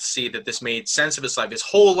 was able to see that this made sense of his life. His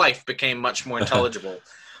whole life became much more intelligible.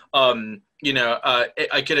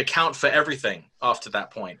 I could account for everything after that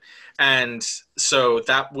point. And so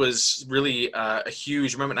that was really a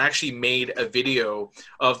huge moment. I actually made a video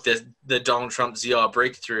of the Donald Trump ZR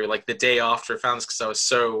breakthrough, like the day after I found this, because I was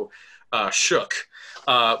so shook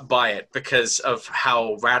by it, because of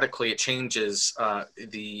how radically it changes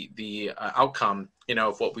the outcome,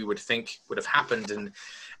 of what we would think would have happened.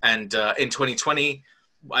 And in 2020,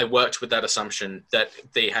 I worked with that assumption that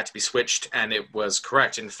they had to be switched, and it was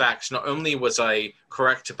correct. In fact, not only was I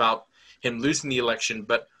correct about him losing the election,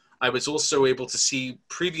 but I was also able to see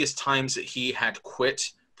previous times that he had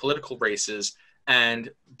quit political races,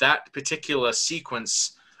 and that particular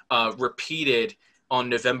sequence repeated on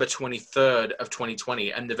November 23rd of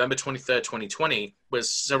 2020. And November 23rd, 2020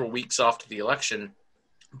 was several weeks after the election,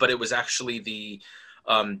 but it was actually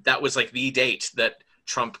that was like the date that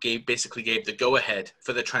Trump basically gave the go-ahead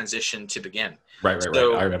for the transition to begin. Right.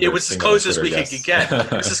 So I remember it was as close as we yes. could get.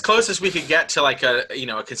 It was as close as we could get to like a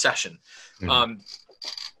concession. Mm-hmm.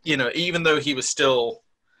 Even though he was still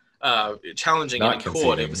challenging Not in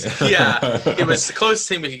court, it was the closest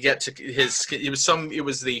thing we could get to his. It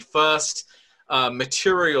was the first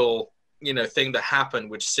material thing that happened,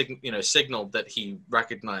 which signaled that he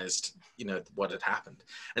recognized what had happened,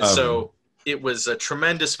 and Um, so it was a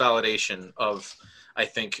tremendous validation of, I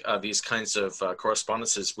think, these kinds of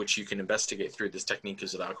correspondences, which you can investigate through this technique of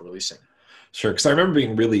Zodiacal releasing. sure, because I remember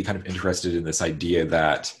being really kind of interested in this idea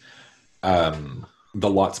that the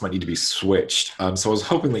lots might need to be switched. So I was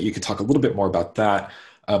hoping that you could talk a little bit more about that,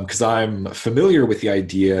 because I'm familiar with the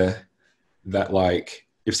idea that, like,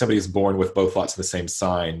 if somebody is born with both lots of the same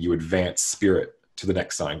sign, you advance spirit to the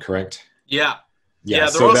next sign, correct? Yeah, Yeah, yeah.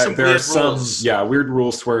 There so are that some there are weird some, rules. yeah, weird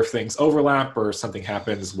rules where if things overlap or something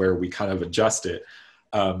happens where we kind of adjust it.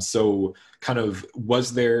 So kind of,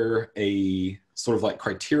 was there a sort of like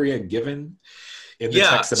criteria given in the Yeah.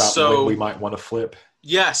 text about when we So might want to flip?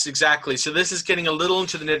 yes, exactly. So this is getting a little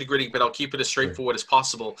into the nitty gritty, but I'll keep it as Sure. straightforward as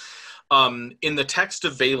possible. In the text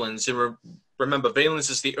of Valens, and remember, Valens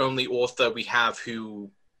is the only author we have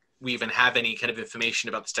who we even have any kind of information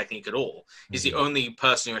about this technique at all. He's the Hmm. only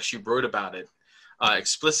person who actually wrote about it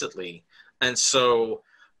explicitly. And so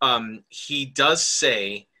he does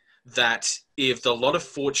say that if the lot of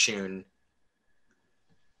fortune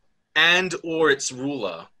and or its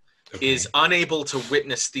ruler is Okay. unable to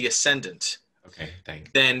witness the ascendant, Okay.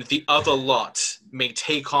 Thank. then the other lot may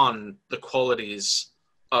take on the qualities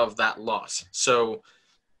of that lot. So,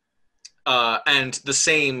 and the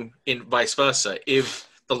same in vice versa. If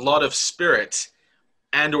the lot of spirit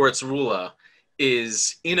and or its ruler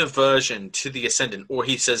is in aversion to the ascendant, or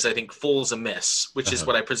he says, I think, falls amiss, which is Uh-huh.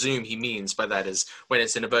 what I presume he means by that, is when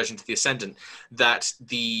it's in aversion to the ascendant, that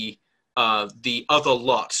the other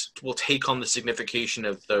lot will take on the signification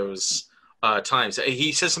of those times.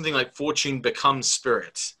 He says something like fortune becomes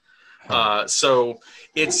spirit. Huh. So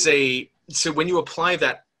it's so when you apply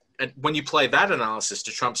that analysis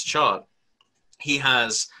to Trump's chart, he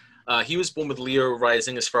was born with Leo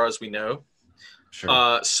rising, as far as we know.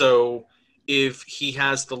 Sure. So if he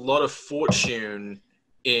has the lot of fortune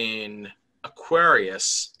in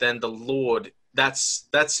Aquarius, then the Lord that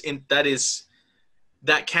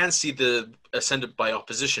can see the ascendant by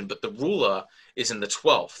opposition, but the ruler is in the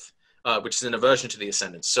 12th, which is an aversion to the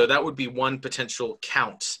ascendant. So that would be one potential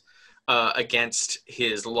count against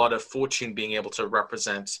his lot of fortune being able to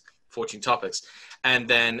represent fortune topics. And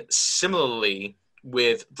then similarly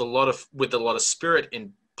with the lot of spirit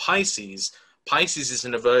in Pisces, Pisces is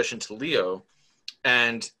an aversion to Leo,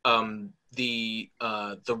 and the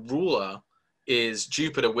ruler is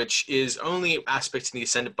Jupiter, which is only aspecting the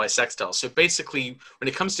ascendant by sextile. So basically, when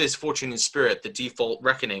it comes to his fortune in spirit, the default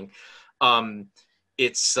reckoning, um,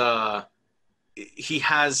 it's he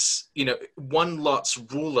has, one lot's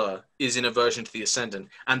ruler is in aversion to the ascendant,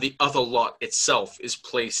 and the other lot itself is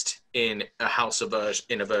placed in a house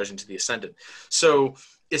in aversion to the ascendant. So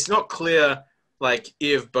it's not clear, like,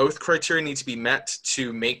 if both criteria need to be met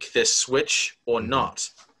to make this switch or Hmm. not.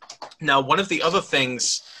 Now, one of the other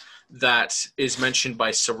things that is mentioned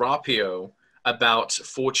by Serapio about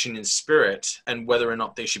fortune and spirit and whether or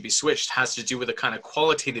not they should be switched has to do with a kind of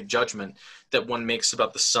qualitative judgment that one makes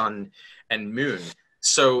about the sun and moon.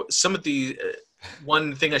 So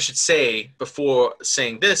one thing I should say before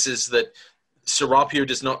saying this is that Serapio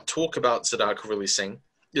does not talk about Zodiacal releasing.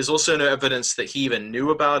 There's also no evidence that he even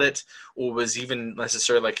knew about it or was even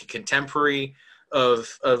necessarily like a contemporary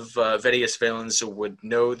of Vettius Valens, or would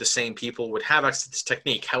know the same people, would have access to this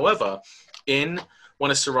technique. However, in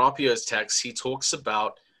one of Serapio's texts, he talks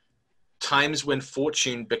about times when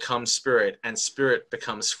fortune becomes spirit and spirit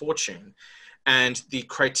becomes fortune. And the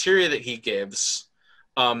criteria that he gives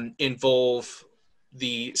involve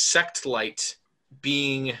the sect light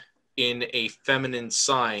being in a feminine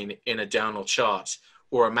sign in a downal chart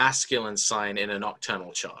or a masculine sign in a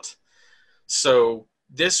nocturnal chart. So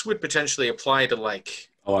this would potentially apply to like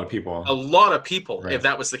A lot of people. a lot of people if Right.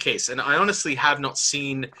 that was the case. And I honestly have not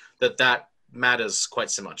seen that matters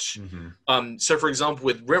quite so much. Hmm. So, for example,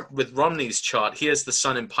 with Romney's chart, he has the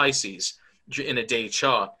sun in Pisces in a day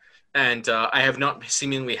chart, and I have not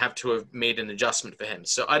seemingly have to have made an adjustment for him.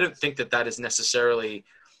 So I don't think that is necessarily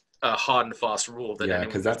a hard and fast rule that Yeah, anyone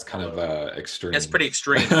because would that's kind of follow. It's extreme. pretty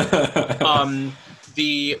extreme.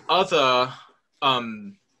 The other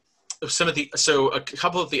a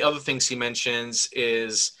couple of the other things he mentions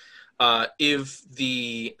is if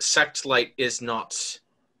the sect light is not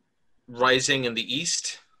rising in the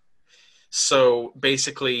east. So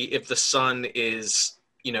basically, if the sun is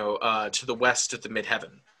to the west of the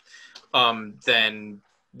midheaven, then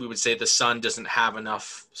we would say the sun doesn't have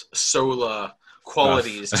enough solar Buff.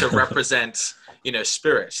 qualities to represent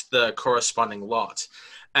spirit, the corresponding lot.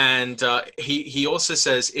 And he also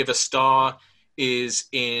says if a star is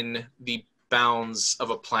in the bounds of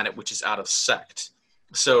a planet which is out of sect.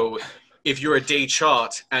 So if you're a day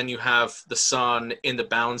chart and you have the sun in the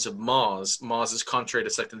bounds of Mars, Mars is contrary to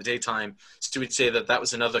sect in the daytime, so we'd say that that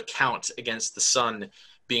was another count against the sun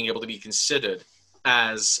being able to be considered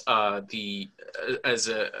as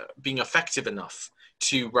being effective enough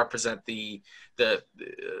to represent the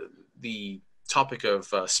topic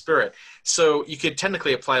of spirit. So you could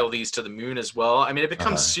technically apply all these to the moon as well. I mean, it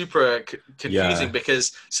becomes super confusing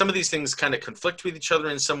because some of these things kind of conflict with each other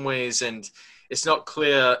in some ways, and it's not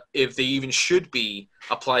clear if they even should be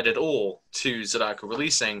applied at all to Zodiacal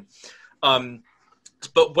releasing. But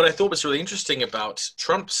what I thought was really interesting about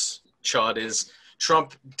Trump's chart is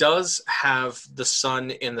Trump does have the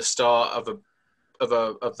sun in the star of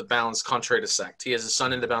the bounds contrary to sect. He has the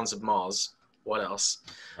sun in the bounds of Mars. What else?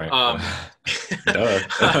 Right.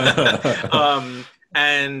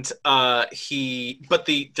 But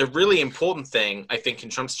the really important thing I think in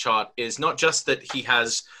Trump's chart is not just that he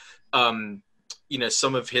has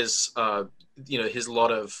some of his his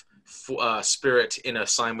lot of spirit in a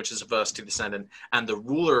sign which is averse to the ascendant, and the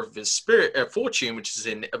ruler of his spirit fortune which is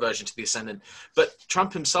in aversion to the ascendant, but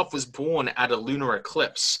Trump himself was born at a lunar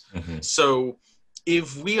eclipse. So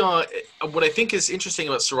if we are, what I think is interesting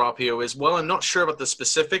about Serapio is, while I'm not sure about the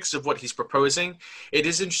specifics of what he's proposing, it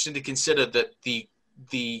is interesting to consider that the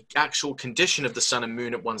actual condition of the sun and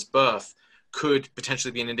moon at one's birth could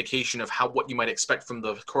potentially be an indication of what you might expect from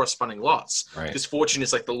the corresponding lots. Right. Because fortune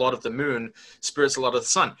is like the lot of the moon, spirit's the lot of the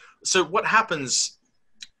sun. So what happens,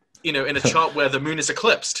 in a chart where the moon is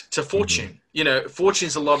eclipsed to fortune?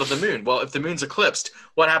 Fortune's a lot of the moon. Well, if the moon's eclipsed,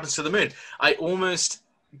 what happens to the moon?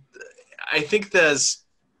 I think there's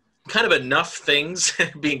kind of enough things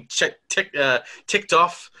being ticked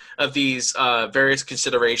off of these various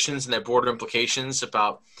considerations and their broader implications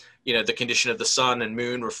about, the condition of the sun and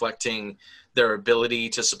moon reflecting their ability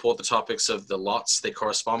to support the topics of the lots they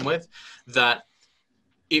correspond with, that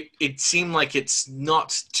it seemed like it's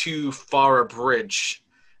not too far a bridge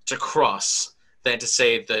to cross than to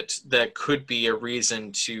say that there could be a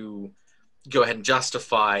reason to go ahead and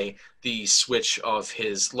justify the switch of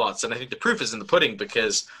his lots. And I think the proof is in the pudding,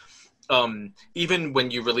 because even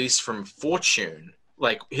when you release from fortune,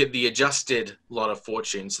 like hit the adjusted lot of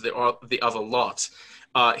fortune, so the other lot,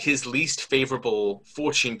 his least favorable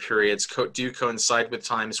fortune periods do coincide with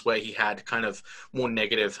times where he had kind of more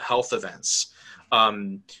negative health events,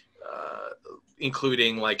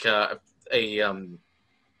 including like he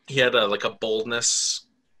had a baldness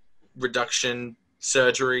reduction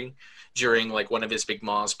surgery during like one of his big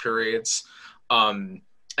Mars periods.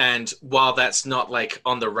 And while that's not like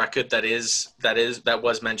on the record, that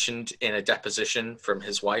was mentioned in a deposition from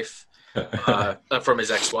his wife, from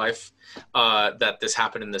his ex-wife, that this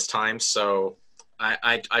happened in this time. So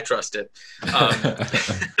I trust it.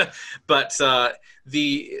 But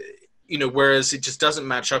whereas it just doesn't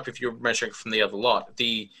match up if you're measuring from the other lot.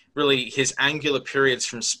 His angular periods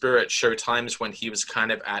from spirit show times when he was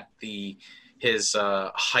kind of at his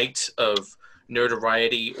height of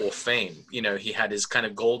notoriety or fame. He had his kind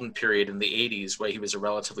of golden period in the 80s where he was a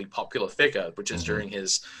relatively popular figure, which is during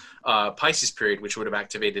his Pisces period, which would have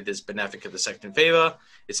activated his benefic of the sect in favor,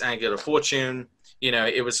 its angular fortune.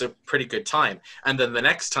 It was a pretty good time. And then the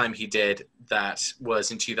next time he did that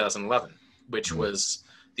was in 2011, which was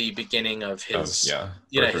the beginning of his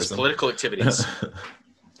his political activities.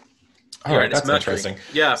 All right, that's interesting.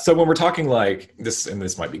 Yeah. So when we're talking like this, and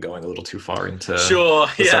this might be going a little too far into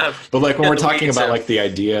stuff, but like when we're talking about like the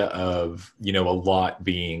idea of a lot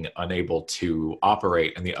being unable to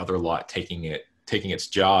operate and the other lot taking its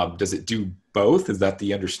job, does it do both? Is that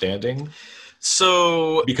the understanding?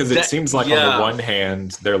 So because it seems like on the one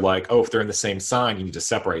hand they're like, oh, if they're in the same sign, you need to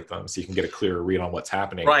separate them so you can get a clearer read on what's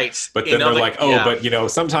happening. Right. But then they're like, but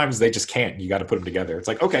sometimes they just can't. You got to put them together. It's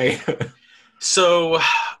like, okay. So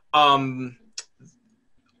I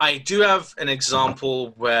do have an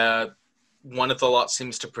example where one of the lots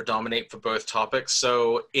seems to predominate for both topics.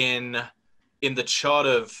 So in the chart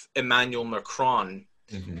of Emmanuel Macron,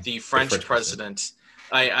 the French president,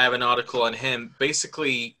 I have an article on him.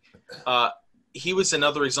 Basically, he was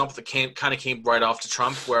another example that came right after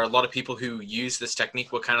Trump, where a lot of people who use this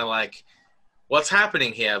technique were kind of like, what's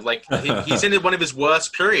happening here? Like, he's in one of his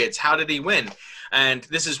worst periods. How did he win? And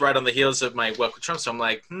this is right on the heels of my work with Trump. So I'm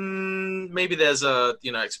like, maybe there's a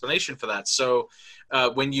explanation for that. So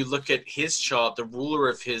when you look at his chart, the ruler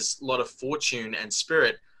of his lot of fortune and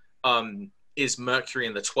spirit is Mercury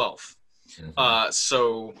in the 12th.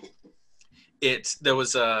 So there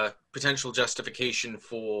was a potential justification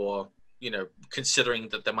for considering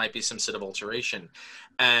that there might be some sort of alteration.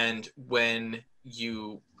 And when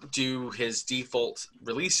you do his default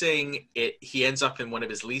releasing it, he ends up in one of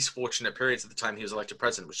his least fortunate periods at the time he was elected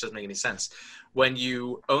president, which doesn't make any sense. When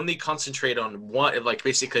you only concentrate on one, like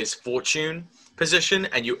basically his fortune position,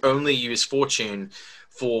 and you only use fortune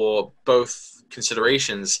for both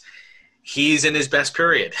considerations, he's in his best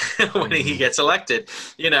period when he gets elected.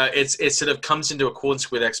 It sort of comes into accordance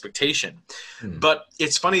with expectation. But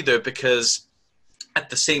it's funny though, because at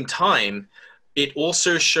the same time, it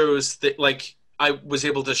also shows that, like, I was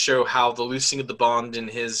able to show how the loosening of the bond in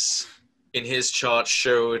his chart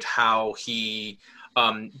showed how he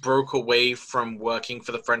broke away from working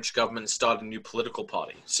for the French government and started a new political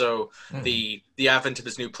party. So the advent of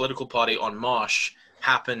his new political party En Marche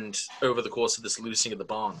happened over the course of this loosening of the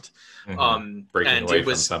bond. Breaking away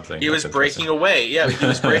from something. He was breaking away. Yeah, he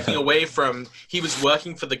was breaking away from. He was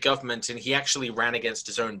working for the government, and he actually ran against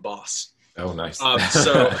his own boss. Oh, nice.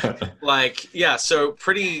 So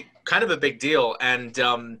pretty kind of a big deal.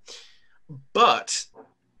 And but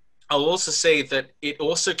I'll also say that it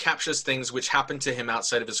also captures things which happened to him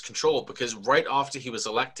outside of his control, because right after he was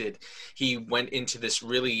elected, he went into this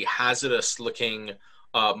really hazardous looking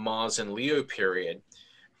Mars and Leo period.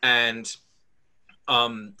 And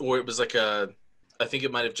or it was like I think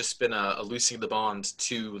it might have just been a loosening of the bond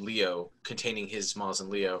to Leo containing his Mars and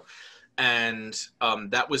Leo. And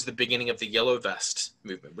that was the beginning of the Yellow Vest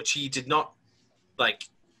movement, which he did not, like,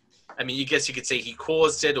 I mean, you guess you could say he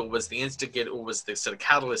caused it, or was the instigator, or was the sort of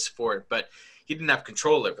catalyst for it, but he didn't have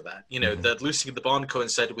control over that. The loosening of the bond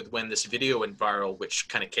coincided with when this video went viral, which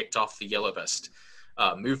kind of kicked off the Yellow Vest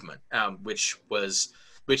movement, and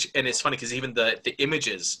it's funny because even the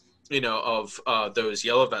images, of those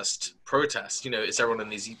Yellow Vest protests, is everyone in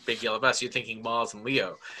these big yellow vests? You're thinking Mars and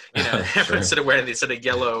Leo, everyone's sort of wearing these sort of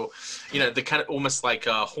yellow, the kind of almost like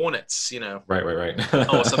hornets,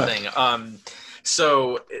 Right. or something.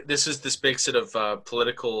 So this is this big sort of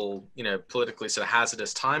politically sort of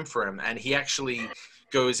hazardous time for him, and he actually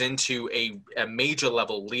goes into a major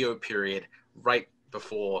level Leo period right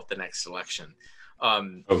before the next election.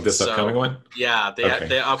 This upcoming one? Yeah,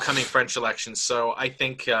 the upcoming French election. So I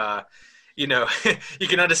think, you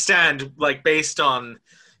can understand, like, based on,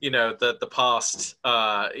 the past,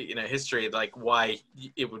 history, like, why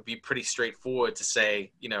it would be pretty straightforward to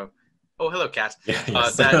say, oh, hello, cat. Yes.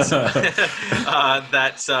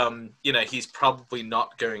 He's probably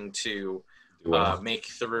not going to make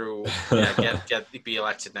through, be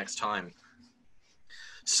elected next time.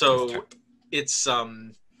 So it's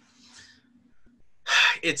kind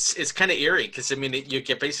of eerie, because I mean, you're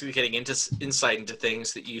basically getting insight into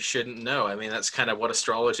things that you shouldn't know. I mean, that's kind of what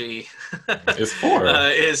astrology is for.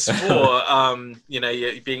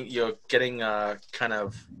 You're getting kind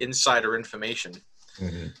of insider information.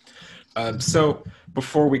 So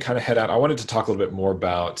before we kind of head out, I wanted to talk a little bit more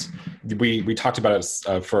about, we talked about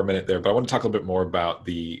it for a minute there, but I want to talk a little bit more about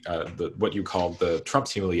the what you called the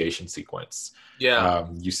Trump's humiliation sequence. Yeah.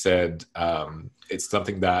 You said it's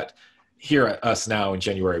something that here at us now in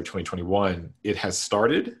January of 2021, it has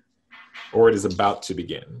started, or it is about to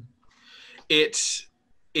begin. It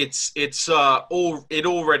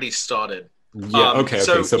already started. Yeah. Okay.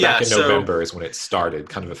 So back in November is when it started,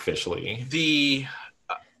 kind of officially.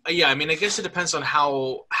 I mean, I guess it depends on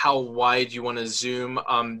how wide you want to zoom.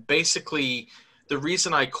 Basically, the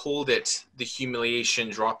reason I called it the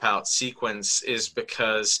humiliation dropout sequence is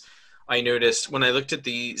because I noticed when I looked at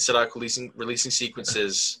the Zodiacal releasing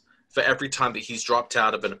sequences, for every time that he's dropped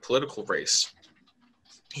out of a political race,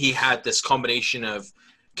 he had this combination of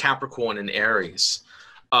Capricorn and Aries.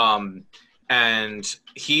 And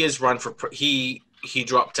he has run for he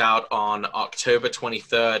dropped out on October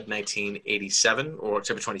 23rd, 1987, or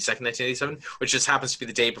October 22nd, 1987, which just happens to be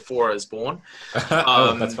the day before I was born.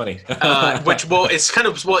 That's funny.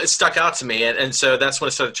 It stuck out to me, and so that's when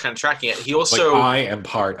I started kind of tracking it. He also, I am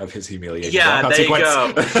part of his humiliation. Yeah, there you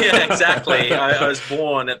go. Yeah, exactly. I was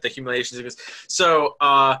born at the humiliation sequence. So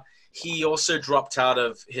he also dropped out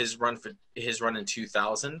of his run in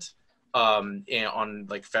 2000. On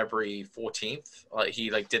like February 14th, he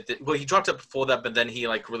dropped it before that, but then he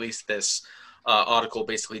released this article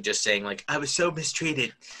basically just saying I was so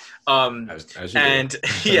mistreated, as you do.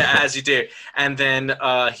 Yeah, as you do. And then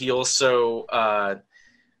he also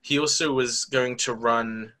was going to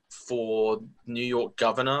run for New York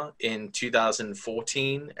governor in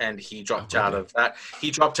 2014, and he dropped out of that.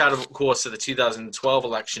 He dropped out of course of the 2012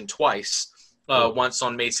 election twice. Once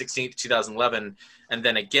on May 16th, 2011, and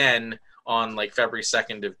then again on February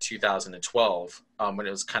 2nd of 2012, when it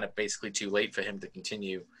was kind of basically too late for him to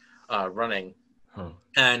continue running.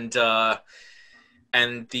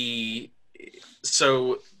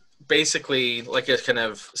 basically, like I kind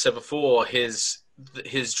of said before, his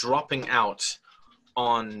dropping out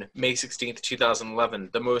on May 16th,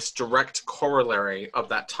 2011, the most direct corollary of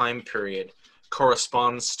that time period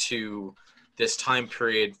corresponds to this time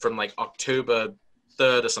period from like October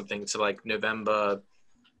 3rd or something to like November,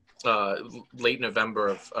 late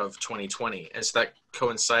November of 2020. And so that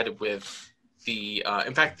coincided with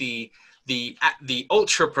in fact, the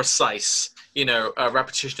ultra precise,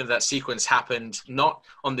 repetition of that sequence happened not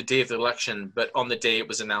on the day of the election, but on the day it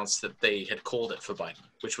was announced that they had called it for Biden,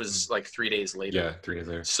 which was like 3 days later. Yeah, 3 days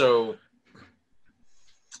later. So,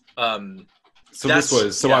 I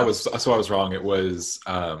was wrong. It was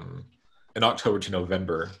an October to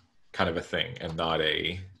November kind of a thing, and not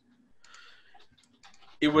a.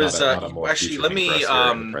 It was not a more actually. future Let thing me for us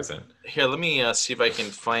here in the present. here. Let me see if I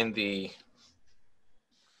can find the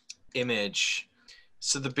image.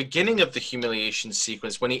 So the beginning of the humiliation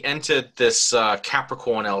sequence, when he entered this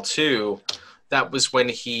Capricorn L2, that was when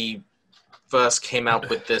he first came out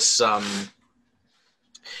with this,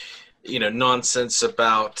 nonsense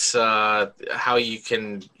about how you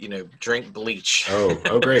can, drink bleach.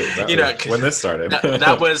 Oh, great! When this started,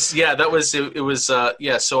 that was it was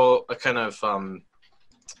So I kind of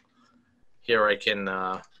here I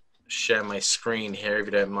can share my screen here if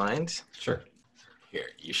you don't mind. Sure. Here,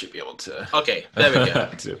 you should be able to. Okay, there we go.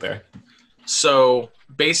 Do it there. So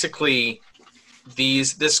basically,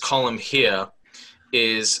 this column here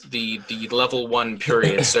is the level 1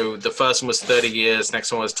 period. So the first one was 30 years,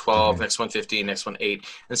 next one was 12, next one 15, next one 8.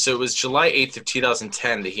 And so it was July 8th of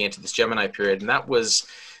 2010 that he entered this Gemini period, and that was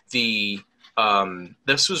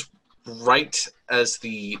this was right as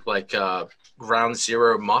the Ground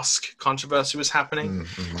Zero Musk controversy was happening,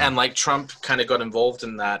 and like Trump kind of got involved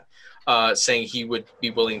in that. Saying he would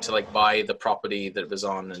be willing to buy the property that it was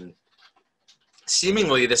on, and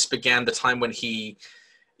seemingly this began the time when he,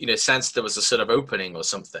 sensed there was a sort of opening or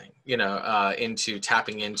something, into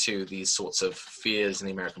tapping into these sorts of fears in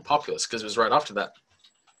the American populace, because it was right after that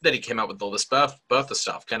he came out with all this birther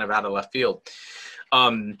stuff, kind of out of left field.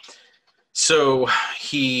 So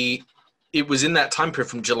it was in that time period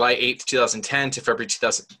from July 8th, 2010 to February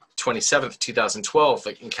 27th, 2012,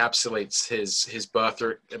 that encapsulates his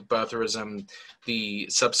birtherism, the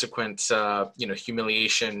subsequent,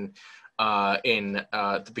 humiliation in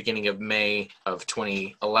the beginning of May of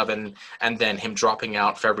 2011, and then him dropping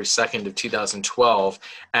out February 2nd of 2012.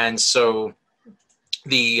 And so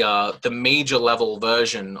the major level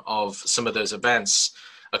version of some of those events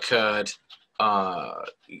occurred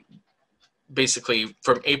basically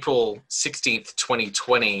from April 16th,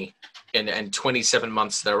 2020, and 27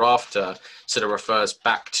 months thereafter, sort of refers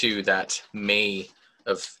back to that May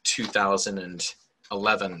of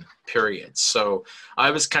 2011 period. So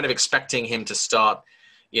I was kind of expecting him to start,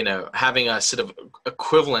 having a sort of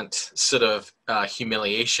equivalent sort of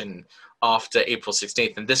humiliation after April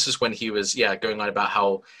 16th. And this is when he was, going on about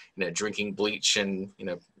how, drinking bleach and,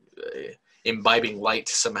 imbibing light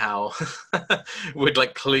somehow would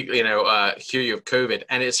cure you of COVID.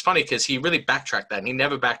 And it's funny because he really backtracked that, and he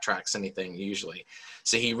never backtracks anything usually.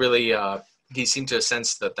 So he really he seemed to have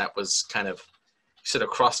sensed that was kind of sort of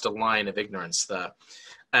crossed a line of ignorance there.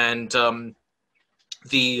 And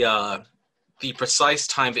the precise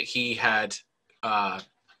time that he had,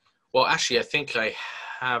 actually I think I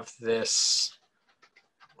have this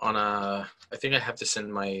I think I have this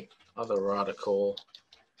in my other article,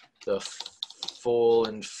 The Fall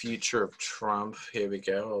and Future of Trump. Here we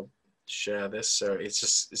go. I'll share this. So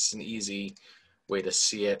it's an easy way to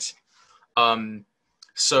see it.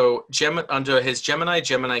 So under his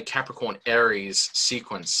Gemini, Capricorn, Aries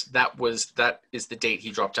sequence, that is the date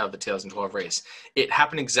he dropped out of the 2012 race. It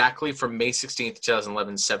happened exactly from May 16th,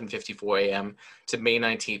 2011, 7:54 a.m. to May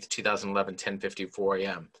 19th, 2011, 10:54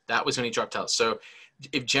 a.m. That was when he dropped out. So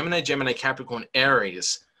if Gemini, Capricorn,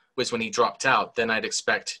 Aries was when he dropped out, then I'd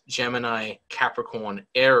expect Gemini, Capricorn,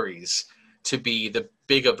 Aries to be the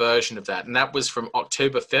bigger version of that. And that was from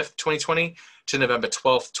October 5th, 2020 to November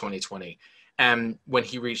 12th, 2020. And when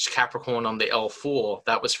he reached Capricorn on the L4,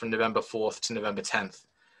 that was from November 4th to November 10th.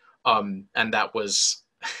 And that was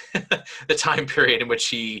the time period in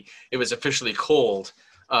which it was officially called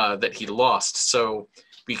that he lost. So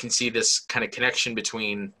we can see this kind of connection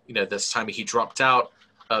between, this time he dropped out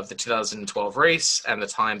of the 2012 race and the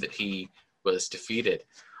time that he was defeated.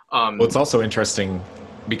 Well, it's also interesting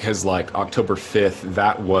because October 5th,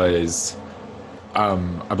 that was,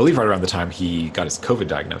 I believe right around the time he got his COVID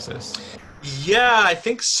diagnosis. Yeah, I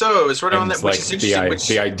think so. It's right around that, which is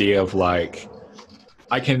interesting. The idea of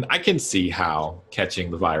I can see how catching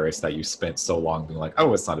the virus that you spent so long being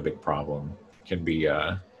oh, it's not a big problem can be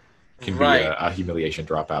can be Right. a humiliation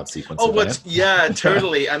dropout sequence Oh, event. yeah,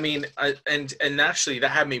 totally. I mean, and actually that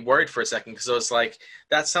had me worried for a second because I was like,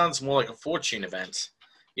 that sounds more like a fortune event,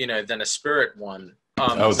 than a spirit one.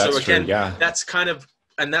 Oh, So that's true. again, Yeah. that's kind of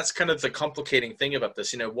the complicating thing about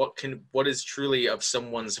this. What is truly of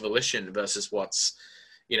someone's volition versus what's,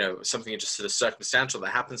 something just sort of circumstantial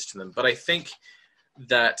that happens to them. But I think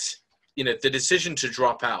that, the decision to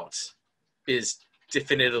drop out is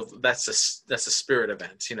definitive. That's a spirit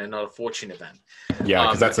event, not a fortune event. Yeah,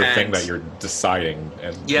 because that's a thing that And you're deciding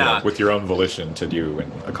and yeah, with your own volition to do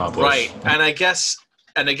and accomplish. right. And I guess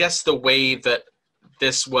the way that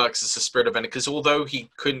this works as a spirit event, because although he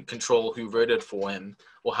couldn't control who voted for him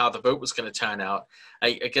or how the vote was going to turn out,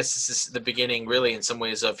 I guess this is the beginning, really, in some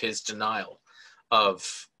ways, of his denial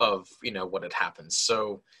of what had happened.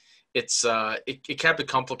 So it can be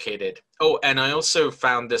complicated. Oh, and I also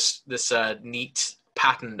found this neat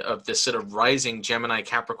pattern of this sort of rising Gemini,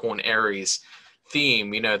 Capricorn, Aries theme.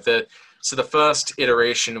 The first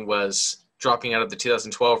iteration was dropping out of the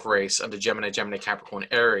 2012 race under Gemini, Capricorn,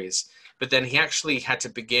 Aries. But then he actually had to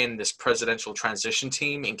begin this presidential transition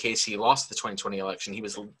team in case he lost the 2020 election. He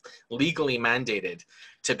was legally mandated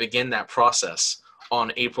to begin that process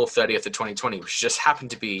on April 30th of 2020, which just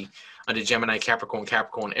happened to be under Gemini,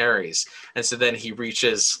 Capricorn, Aries. And so then he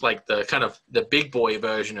reaches like the kind of the big boy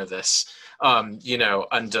version of this,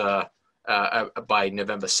 under by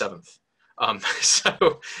November 7th.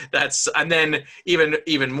 So that's, and then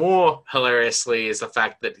even more hilariously is the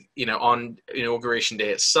fact that, on Inauguration Day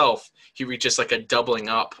itself, he reaches like a doubling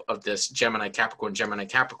up of this Gemini,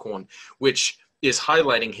 Capricorn, which is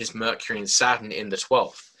highlighting his Mercury and Saturn in the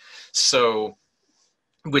 12th. So,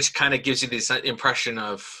 which kind of gives you this impression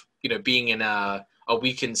of, being in a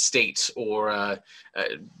weakened state or a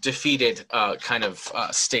defeated kind of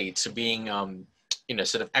state, so being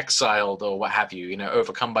sort of exiled or what have you,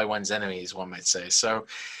 overcome by one's enemies, one might say. So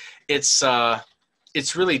it's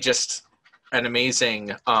really just an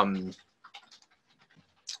amazing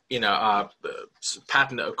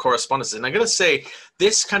pattern of correspondence. And I gotta say,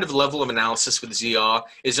 this kind of level of analysis with ZR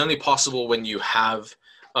is only possible when you have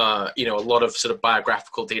a lot of sort of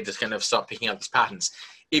biographical data to kind of start picking out these patterns.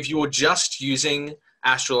 If you're just using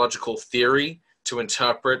astrological theory to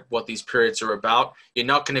interpret what these periods are about, you're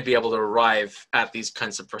not going to be able to arrive at these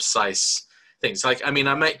kinds of precise things. Like, I mean,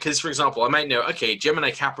 because for example, I might know, okay,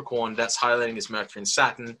 Gemini, Capricorn, that's highlighting his Mercury and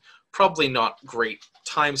Saturn, probably not great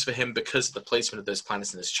times for him because of the placement of those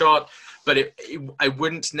planets in his chart, but I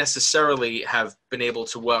wouldn't necessarily have been able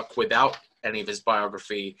to work without any of his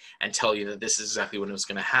biography and tell you that this is exactly when it was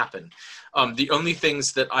going to happen. The only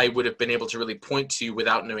things that I would have been able to really point to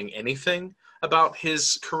without knowing anything about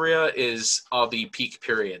his career are the peak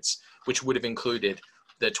periods, which would have included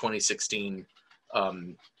the 2016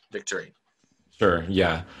 victory. Sure,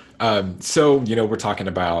 yeah. So, we're talking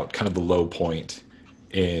about kind of the low point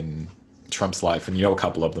in Trump's life, and a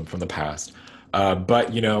couple of them from the past.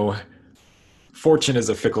 But, fortune is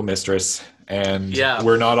a fickle mistress, and Yeah.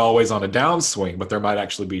 we're not always on a downswing, but there might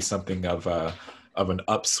actually be something of an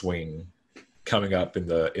upswing coming up in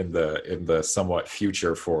the somewhat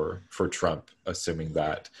future for Trump, assuming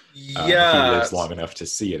that he lives long enough to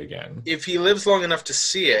see it again. If he lives long enough to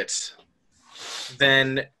see it,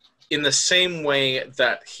 then in the same way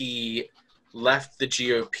that he left the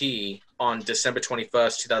GOP on December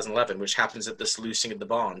 21st, 2011, which happens at this loosing of the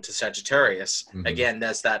bond to Sagittarius. Mm-hmm. Again,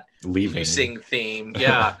 there's that loosing theme.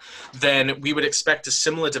 Yeah. Then we would expect a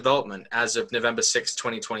similar development as of November 6th,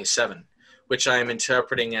 2027, which I am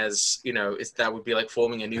interpreting as, that would be like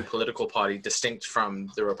forming a new political party distinct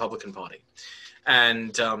from the Republican Party.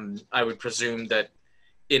 And I would presume that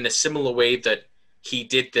in a similar way that he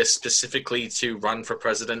did this specifically to run for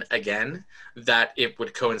president again, that it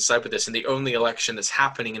would coincide with this. And the only election that's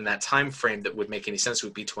happening in that time frame that would make any sense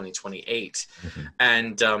would be 2028. Mm-hmm.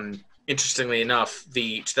 And interestingly enough,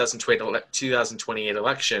 the 2028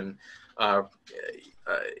 election,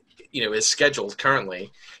 is scheduled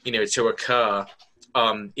currently, to occur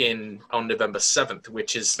on November 7th,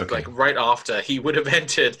 which is like right after he would have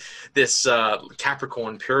entered this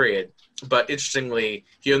Capricorn period. But interestingly,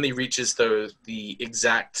 he only reaches the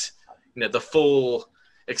exact, the full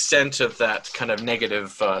extent of that kind of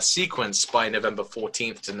negative sequence by November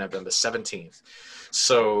 14th to November 17th.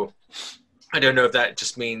 So I don't know if that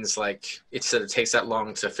just means like it sort of takes that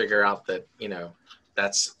long to figure out that,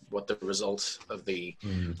 that's what the result of the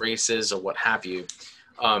race is or what have you.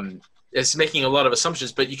 It's making a lot of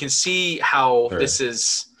assumptions, but you can see how this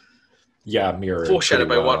is mirrored foreshadowed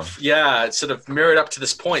by well. it's sort of mirrored up to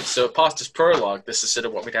this point. So past his prologue, this is sort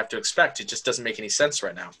of what we'd have to expect. It just doesn't make any sense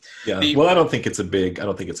right now. I don't think it's a big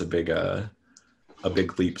a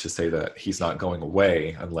big leap to say that he's not going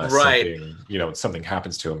away unless Right. something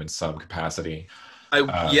happens to him in some capacity.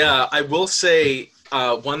 I will say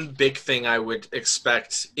one big thing I would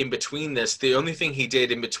expect in between this. The only thing he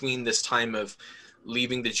did in between this time of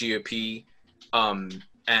leaving the GOP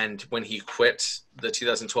and when he quit the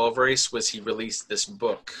 2012 race was he released this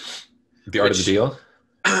book. The Art of the Deal?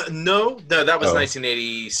 No, that was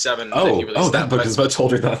 1987 that he released that book is much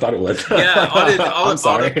older than I thought it was. Yeah, I'm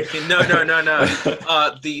sorry. No.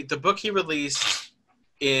 The book he released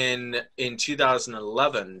in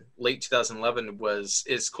 2011, late 2011,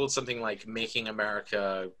 is called something like "Making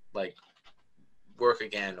America Like Work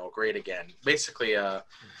Again or Great Again." Basically, a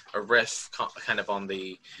riff kind of on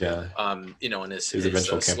the on his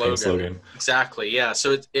eventual campaign slogan. Exactly. Yeah.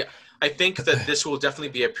 So I think that this will definitely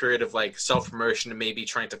be a period of like self-promotion and maybe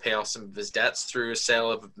trying to pay off some of his debts through a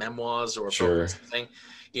sale of memoirs or a book or something.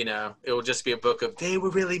 It will just be a book of they were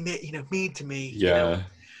really mean to me.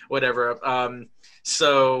 Whatever.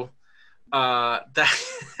 So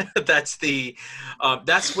that's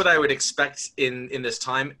what I would expect in this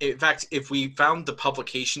time. In fact, if we found the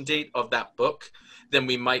publication date of that book, then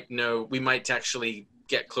we might actually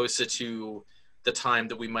get closer to the time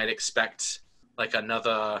that we might expect like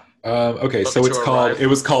another okay, so it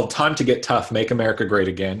was called Time to Get Tough, Make America Great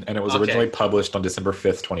Again, and it was originally published on December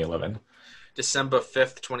 5th, 2011. December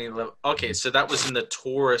 5th, 2011. Okay, so that was in the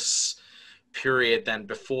Taurus period then,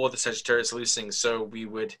 before the Sagittarius losing, so we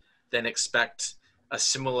would then expect a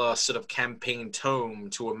similar sort of campaign tome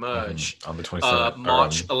to emerge on the 27th,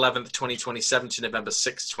 March 11th, 2027 to November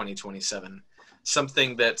 6th, 2027.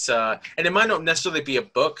 Something that, and it might not necessarily be a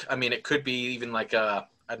book. I mean, it could be even like a,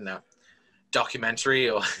 I don't know, documentary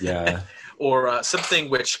or or something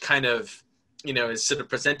which kind of, is sort of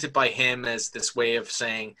presented by him as this way of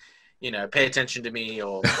saying, pay attention to me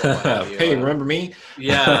or what have you. Hey, remember me?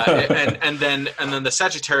 and then the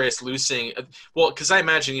Sagittarius losing. Well, because I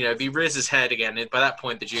imagine, if he rears his head again, by that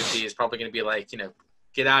point the GOP is probably going to be like,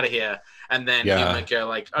 get out of here, and then he might go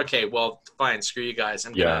like, okay, well, fine, screw you guys.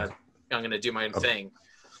 I'm gonna do my own thing.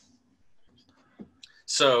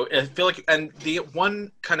 So I feel like, and the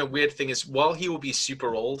one kind of weird thing is, while he will be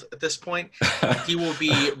super old at this point, he will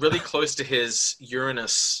be really close to his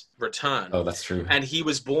Uranus return. Oh, that's true. And he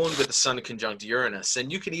was born with the Sun conjunct Uranus,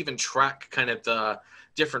 and you can even track kind of the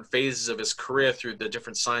different phases of his career through the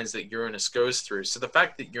different signs that Uranus goes through. So the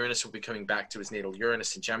fact that Uranus will be coming back to his natal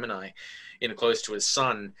Uranus in Gemini, close to his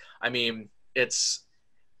Sun, I mean, it's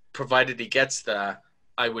provided he gets there.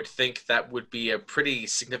 I would think that would be a pretty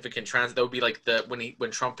significant transit. That would be like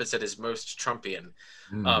when Trump is at his most Trumpian,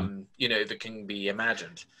 that can be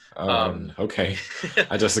imagined. Okay,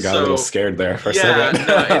 I just got a little scared there for a second.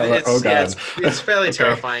 It's fairly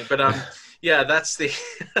terrifying. But that's the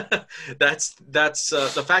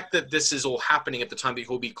the fact that this is all happening at the time that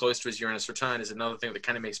he'll be close to his Uranus return is another thing that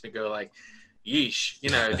kind of makes me go like, yeesh.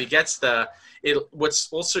 If he gets there, what's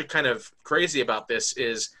also kind of crazy about this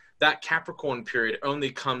is that Capricorn period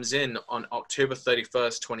only comes in on October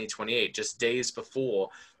 31st, 2028, just days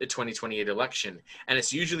before the 2028 election. And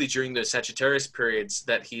it's usually during those Sagittarius periods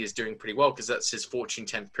that he is doing pretty well, because that's his fortune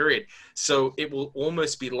 10th period. So it will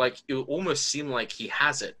almost seem like he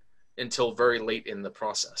has it until very late in the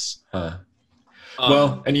process.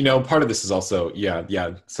 Well, and part of this is also,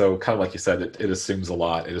 so kind of like you said, it assumes a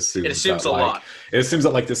lot. It assumes a lot. It assumes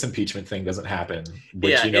that like this impeachment thing doesn't happen,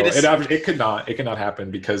 which it could not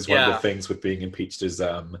happen, because one of the things with being impeached is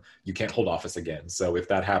you can't hold office again. So if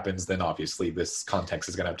that happens, then obviously this context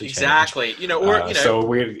is going to have to change. Exactly. So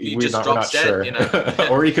we're not sure.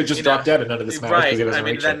 Or he could just drop dead and none of this matters because he doesn't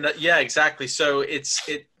reach it. Yeah, exactly. So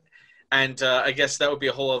And I guess that would be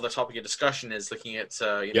a whole other topic of discussion, is looking at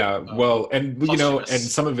and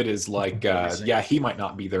some of it is like he might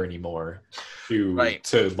not be there anymore to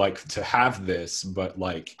have this, but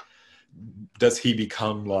like, does he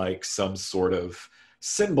become like some sort of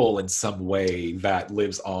symbol in some way that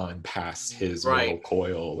lives on past his mortal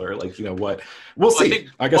coil, or like, what we'll see.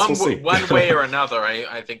 I guess we'll see one way or another.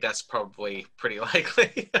 I think that's probably pretty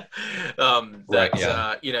likely. He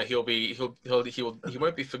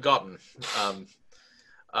won't be forgotten.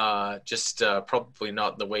 Just probably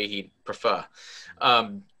not the way he'd prefer.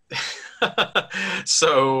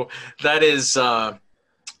 So that is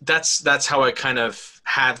that's how I kind of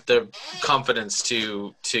had the confidence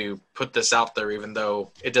to put this out there, even though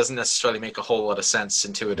it doesn't necessarily make a whole lot of sense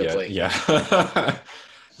intuitively.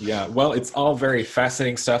 Yeah. Well, it's all very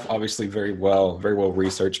fascinating stuff. Obviously, very well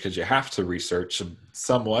researched, because you have to research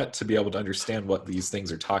somewhat to be able to understand what these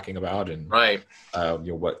things are talking about, and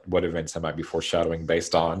what events that might be foreshadowing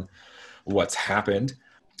based on what's happened.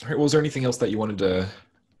 All right, was there anything else that you wanted to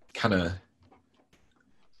kind of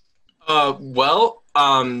Well,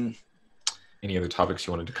 Any other topics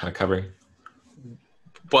you wanted to kind of cover?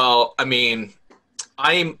 I mean,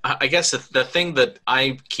 I guess the thing that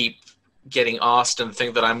I keep getting asked, and the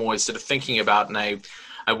thing that I'm always sort of thinking about, and I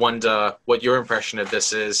wonder what your impression of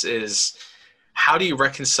this is how do you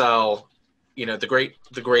reconcile, the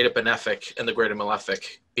greater benefic and the greater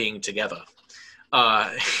malefic being together?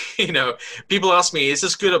 Uh, you know, People ask me, is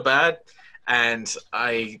this good or bad? And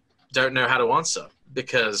I don't know how to answer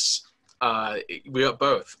because we got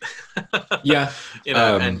both. Yeah.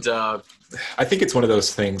 And I think it's one of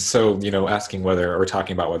those things. So, asking whether, or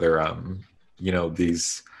talking about whether,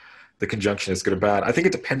 the conjunction is good or bad. I think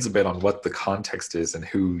it depends a bit on what the context is and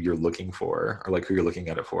who you're looking for, or like who you're looking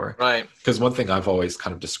at it for. right. Because one thing I've always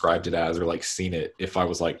kind of described it as, or like seen it, if I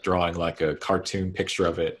was like drawing like a cartoon picture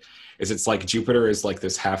of it, is it's like Jupiter is like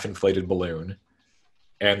this half inflated balloon,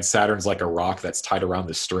 and Saturn's like a rock that's tied around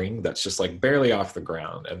the string that's just like barely off the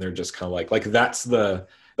ground, and they're just kind of like that's the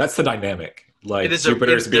dynamic. Like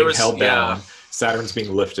Jupiter's being held yeah. down, Saturn's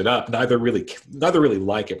being lifted up. Neither really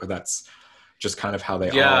like it, but that's just kind of how they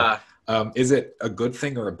are. Yeah, Is it a good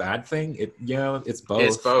thing or a bad thing? It's it's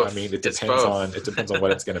both. I both. mean, it It's depends both. on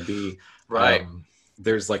what it's going to be. Right.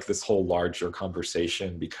 There's like this whole larger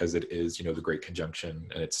conversation because it is, the Great Conjunction,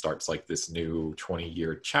 and it starts like this new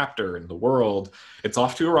 20-year chapter in the world. It's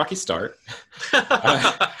off to a rocky start.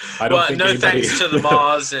 I don't Well, think no anybody. thanks to the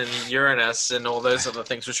Mars and Uranus and all those other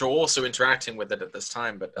things, which are also interacting with it at this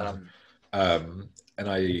time. But And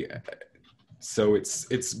so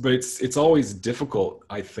it's always difficult.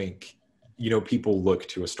 I think, people look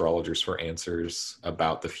to astrologers for answers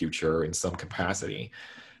about the future in some capacity.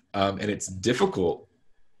 And it's difficult,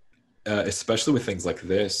 especially with things like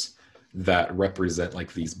this that represent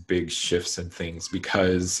like these big shifts and things,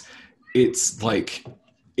 because it's like,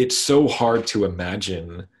 it's so hard to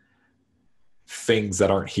imagine things that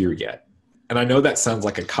aren't here yet. And I know that sounds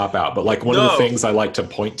like a cop out, but like one of the no, things I like to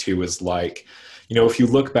point to is like, if you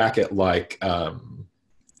look back at like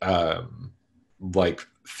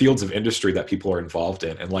fields of industry that people are involved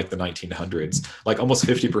in like the 1900s, like almost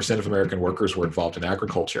 50% of American workers were involved in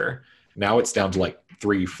agriculture. Now it's down to like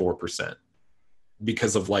 3-4%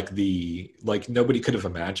 because of like nobody could have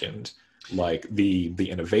imagined like the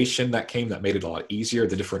innovation that came that made it a lot easier,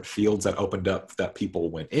 the different fields that opened up that people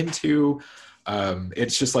went into.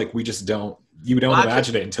 It's just like you don't lack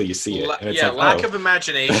imagine it until you see it, and it's yeah, like, lack oh. of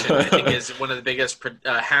imagination. I think is one of the biggest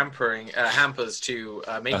hampers to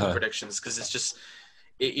making predictions, because it's just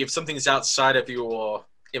if something's outside of your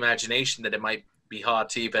imagination, that it might be hard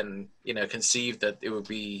to even conceive that it would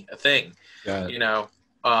be a thing. Yeah.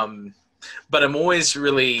 But I'm always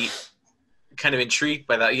really kind of intrigued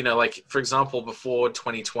by that. Like for example, before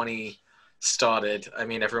 2020 started, I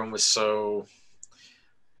mean, everyone was so.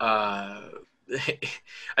 I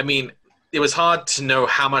mean, it was hard to know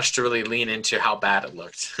how much to really lean into how bad it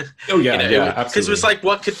looked. Oh yeah, Because absolutely. it was like,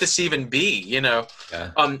 what could this even be? Yeah.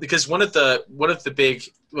 Because one of the big,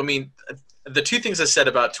 I mean, the two things I said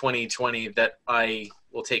about 2020 that I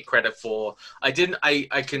will take credit for, I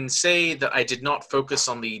can say that I did not focus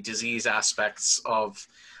on the disease aspects of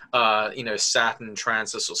Saturn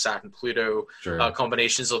transits or Saturn Pluto Sure.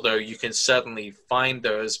 combinations, although you can certainly find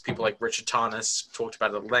those. People like Richard Tarnas talked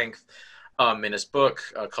about it at length in his book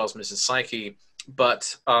Cosmos and Psyche.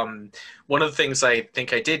 But one of the things I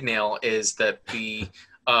think I did nail is that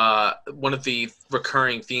one of the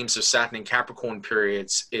recurring themes of Saturn and Capricorn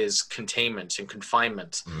periods is containment and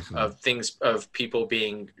confinement, of people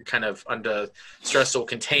being kind of under stress or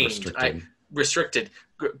contained, restricted,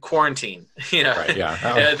 quarantine. Right,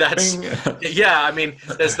 yeah. That's yeah. I mean,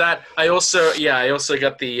 there's that. I also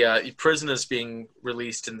got the prisoners being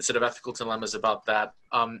released and the sort of ethical dilemmas about that.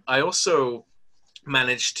 I also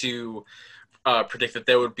managed to predict that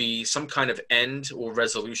there would be some kind of end or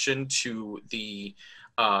resolution to the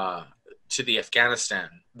Afghanistan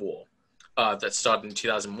war that started in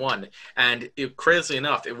 2001, and crazily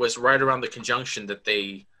enough, it was right around the conjunction that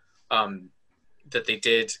they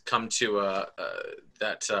did come to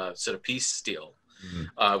that sort of peace deal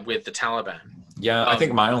with the Taliban. Yeah, I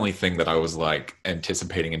think my only thing that I was like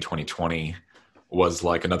anticipating in 2020 was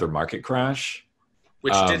like another market crash.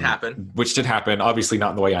 Which did happen. Which did happen. Obviously not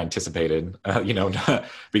in the way I anticipated,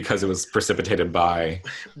 because it was precipitated by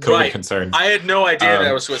COVID concerns. I had no idea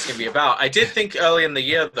that was what it's going to be about. I did think early in the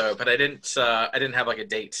year, though, but I didn't have like a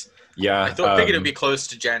date. Yeah. I figured it would be close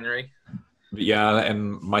to January. Yeah,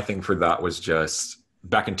 and my thing for that was just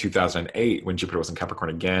back in 2008 when Jupiter was in Capricorn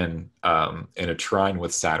again, in a trine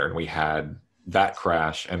with Saturn, we had that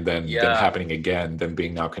crash, and then them happening again, them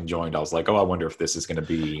being now conjoined. I was like, oh, I wonder if this is going to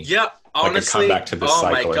be like a Honestly, comeback to this oh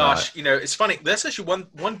my cycle or gosh, not. it's funny. That's actually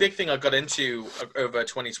one big thing I got into over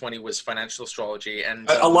 2020 was financial astrology, and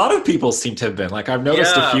A lot of people seem to have been like, I've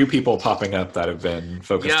noticed a yeah, few people popping up that have been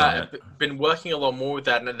focused on yeah, it. been working a lot more with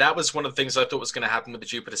that, and that was one of the things I thought was going to happen with the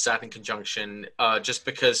Jupiter Saturn conjunction, just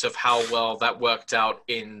because of how well that worked out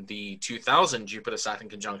in the 2000 Jupiter Saturn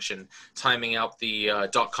conjunction, timing out the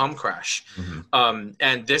 .com crash.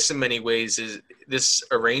 And this, in many ways, is this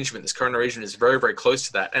current arrangement, is very, very close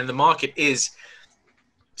to that, and the market is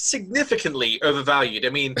significantly overvalued. I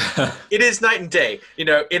mean, it is night and day. In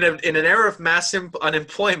an era of massive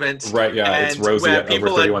unemployment, Right, yeah, it's and rosy where at over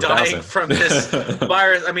people are dying 31,000. from this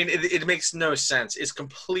virus. I mean, it makes no sense. It's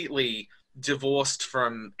completely divorced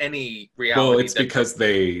from any Well, reality. it's because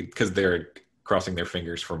they're crossing their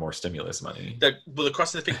fingers for more stimulus money,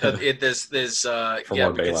 Across the thing, there's for yeah,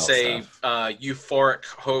 more we could bailout say stuff. euphoric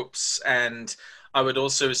hopes, and I would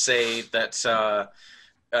also say that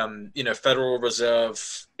Federal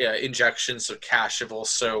Reserve injections of cash have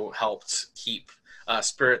also helped keep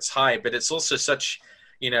spirits high. But it's also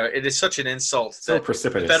it is such an insult So that the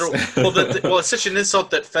precipitous. federal, it's such an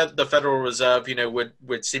insult that the Federal Reserve,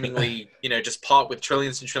 would seemingly, just part with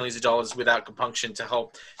trillions and trillions of dollars without compunction to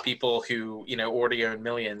help people who, already own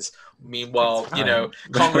millions. It's Meanwhile, fine.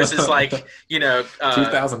 Congress is like, $2,000.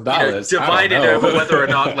 I don't divided know. over whether or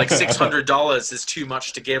not like $600 is too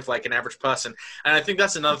much to give like an average person. And I think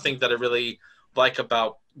that's another thing that I really like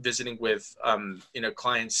about visiting with,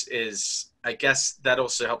 clients is, I guess that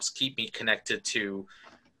also helps keep me connected to,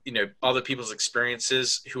 other people's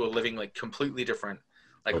experiences who are living like completely different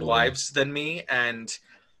like Totally. lives than me. And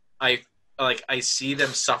I I see them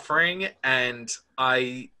suffering, and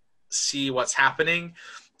I see what's happening.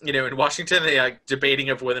 In Washington, they are debating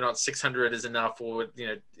of whether or not 600 is enough, or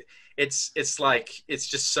it's like it's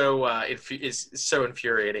just so it's so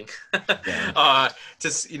infuriating Yeah. to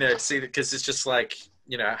see that, because it's just like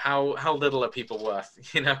how little are people worth.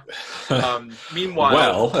 Meanwhile,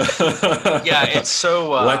 Well, yeah, it's so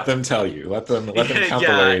let them tell you. Let them count the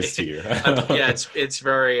yeah, worries to you. yeah, it's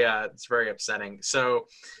very upsetting. So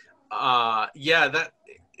yeah, that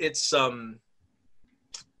it's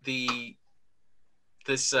the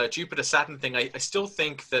this Jupiter Saturn thing. I still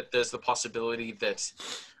think that there's the possibility that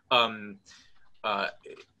um, uh,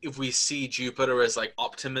 if we see Jupiter as like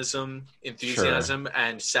optimism, Sure. enthusiasm,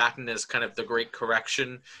 and Saturn as kind of the great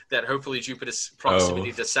correction, that hopefully Jupiter's Oh,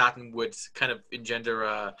 proximity to Saturn would kind of engender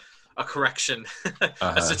a correction, a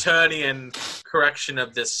uh-huh. Saturnian correction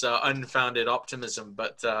of this unfounded optimism.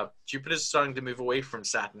 But Jupiter's starting to move away from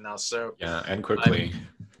Saturn now, so Yeah, and I'm quickly.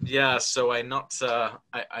 yeah. So I'm not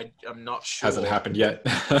Hasn't sure. happened yet.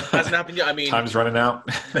 Hasn't happened yet. I mean, Time's running out.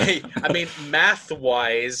 math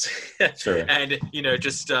wise, Sure. and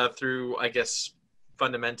just through, I guess,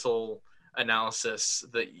 fundamental analysis,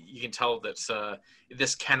 that you can tell that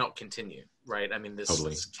this cannot continue, right? I mean,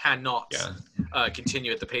 Totally. this cannot Yeah.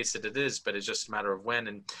 continue at the pace that it is, but it's just a matter of when.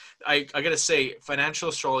 And I gotta say, financial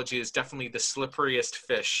astrology is definitely the slipperiest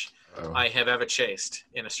fish Oh, I have ever chased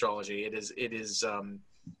in astrology. It is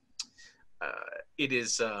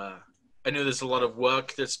I know there's a lot of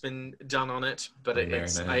work that's been done on it, but I'm there,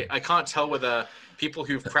 man. I can't tell whether people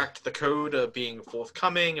who've cracked the code are being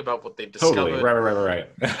forthcoming about what they've Totally. discovered. Right, right, right,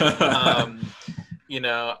 right. um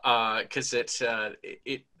because it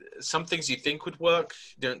some things you think would work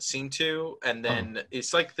don't seem to, and Oh. then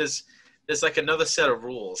it's like there's like another set of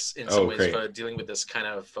rules in some Oh, ways great. for dealing with this kind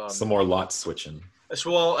of Some more lot switching.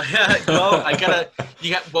 well, well,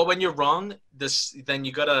 well, when you're wrong, then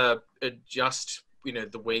you gotta adjust,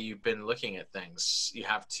 the way you've been looking at things. You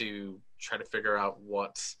have to try to figure out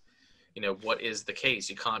what is the case.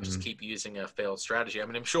 You can't just Mhm. keep using a failed strategy. I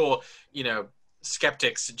mean, I'm sure,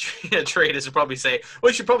 skeptics and traders would probably say, well,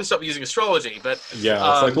 you should probably stop using astrology, but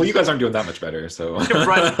Yeah, it's like, well, you guys aren't doing that much better, so.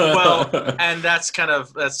 right. Well, and that's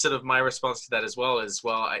sort of my response to that as well. Is,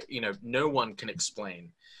 well, no one can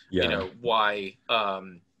explain, Yeah. why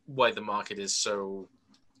the market is so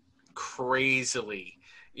crazily,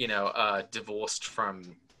 divorced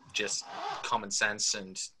from just common sense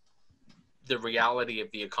and the reality of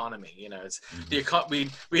the economy. It's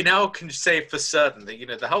Mhm. we now can say for certain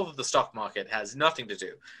that the health of the stock market has nothing to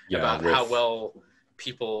do Yeah, about how with. well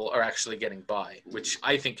people are actually getting by, which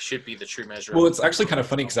I think should be the true measure Well, of it's actually kind of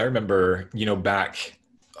funny because I health. remember, back,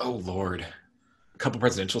 oh Lord, a couple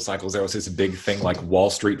presidential cycles, there was this big thing like Wall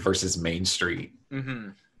Street versus Main Street. Mm-hmm.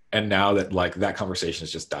 And now that like that conversation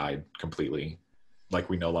has just died completely. Like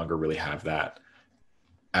we no longer really have that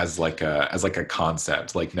as like a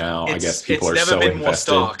concept. Like now, I guess people It's are never so been more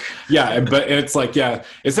invested. stock. Yeah, but it's like, yeah,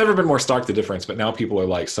 it's never been more stark the difference, but now people are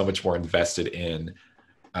like so much more invested in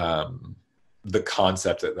um the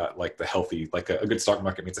concept that like the healthy, like a good stock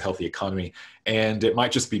market means a healthy economy. And it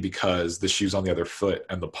might just be because the shoe's on the other foot,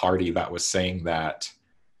 and the party that was saying that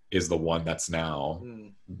is the one that's now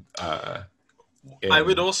I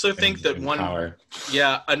would also think that in power.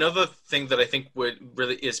 another thing that I think would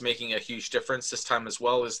really is making a huge difference this time as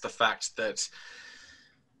well is the fact that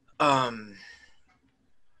um,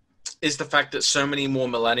 so many more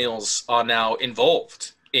millennials are now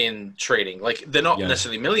involved in trading. Like, they're not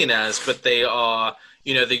necessarily millionaires, but they are,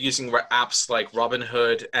 they're using apps like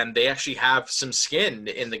Robinhood, and they actually have some skin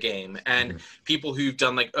in the game. And people who've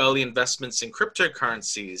done like early investments in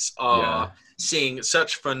cryptocurrencies are seeing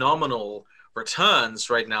such phenomenal returns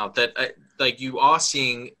right now that like you are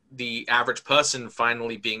seeing the average person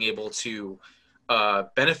finally being able to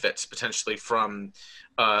benefit potentially from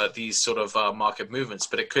these sort of market movements,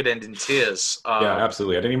 but it could end in tears.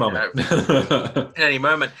 Absolutely, at any moment. At any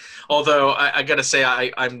moment. Although I gotta say,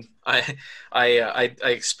 I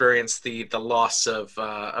experienced the loss of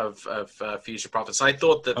future profits. I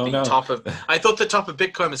thought that top of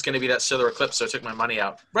Bitcoin was going to be that solar eclipse, so I took my money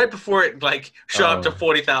out right before it like shot up to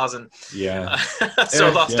 40,000. Yeah. So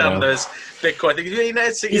I lost out on those Bitcoin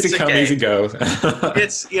things. It's come, okay. easy go.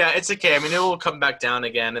 It's okay. I mean, it will come back down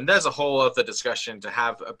again, and there's a whole other discussion to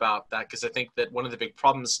have about that, because I think that one of the big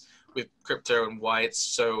problems with crypto and why it's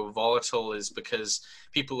so volatile is because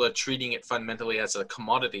people are treating it fundamentally as a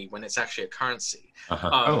commodity when it's actually a currency,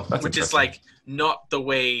 which is like not the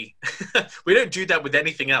way we don't do that with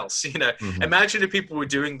anything else. Imagine if people were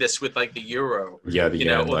doing this with like the euro, or the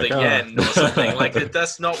yen or something. Like,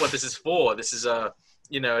 that's not what this is for. This is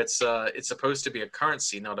it's supposed to be a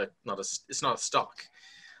currency, it's not a stock.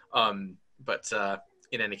 But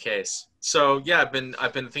in any case, so yeah,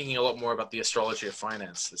 I've been thinking a lot more about the astrology of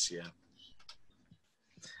finance this year,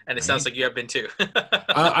 and it sounds like you have been too.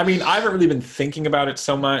 I mean, I haven't really been thinking about it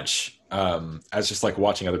so much as just like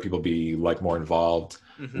watching other people be like more involved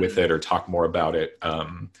with it or talk more about it,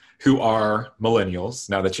 who are millennials.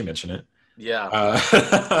 Now that you mention it,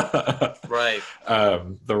 right.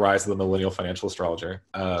 The rise of the millennial financial astrologer.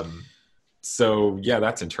 So yeah,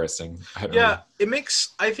 that's interesting. It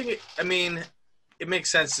makes it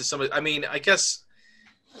makes sense to some. I mean, I guess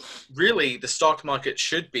really the stock market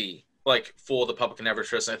should be like for the public and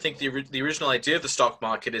average person. I think the original idea of the stock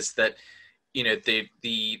market is that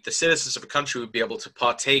the citizens of a country would be able to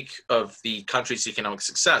partake of the country's economic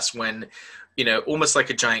success when almost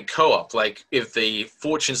like a giant co-op. Like, if the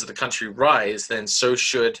fortunes of the country rise, then so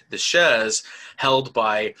should the shares held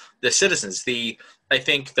by the citizens. I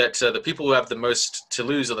think that the people who have the most to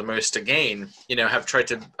lose or the most to gain, have tried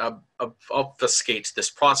to obfuscate this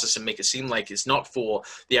process and make it seem like it's not for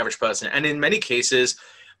the average person. And in many cases,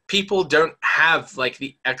 people don't have like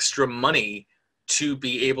the extra money to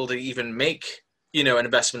be able to even make, an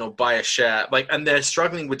investment or buy a share. And they're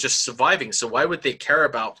struggling with just surviving. So why would they care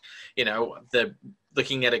about, the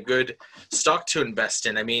looking at a good stock to invest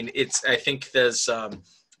in? I mean, I think there's,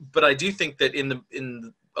 but I do think that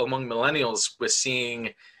among millennials, we're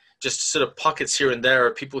seeing just sort of pockets here and there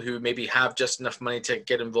of people who maybe have just enough money to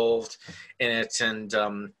get involved in it, and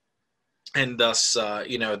thus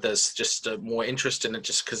there's just more interest in it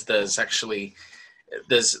just because it's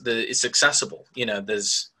accessible.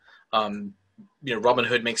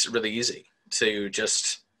 Robinhood makes it really easy to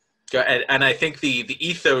just go, and I think the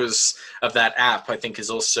ethos of that app, I think, is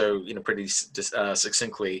also pretty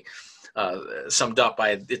succinctly summed up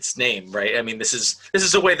by its name, right? I mean, this is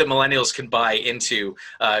a way that millennials can buy into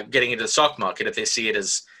getting into the stock market if they see it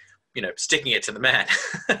as, sticking it to the man.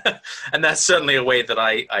 And that's certainly a way that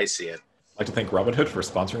I see it. I'd like to thank Robinhood for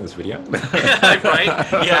sponsoring this video. Right?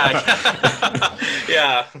 Yeah.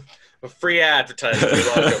 Yeah. A free advertising.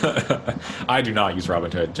 You're welcome. I do not use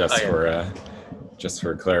Robinhood, just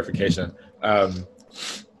for clarification. But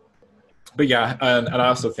yeah, and I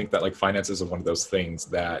also think that like finances are one of those things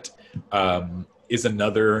that is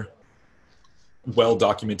another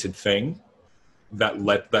well-documented thing that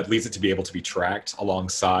leads it to be able to be tracked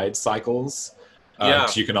alongside cycles. So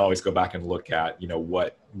you can always go back and look at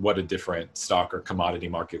what a different stock or commodity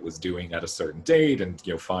market was doing at a certain date, and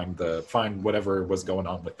find whatever was going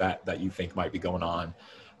on with that you think might be going on.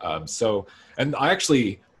 And I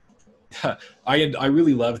actually I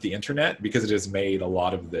really love the internet because it has made a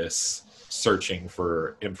lot of this searching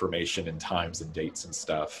for information and times and dates and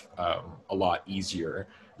stuff a lot easier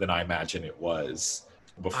than I imagine it was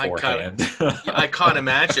beforehand. I can't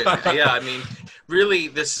imagine. Yeah, I mean, really,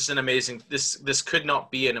 this is an amazing. This could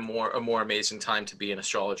not be in a more amazing time to be an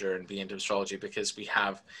astrologer and be into astrology, because we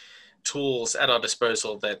have tools at our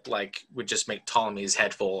disposal that like would just make Ptolemy's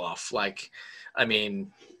head fall off. Like, I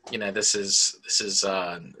mean, this is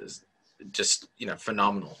just,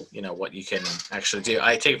 phenomenal, what you can actually do.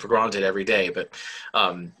 I take it for granted every day, but,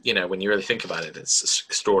 when you really think about it, it's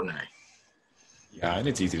extraordinary. Yeah, and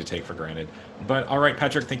it's easy to take for granted. But all right,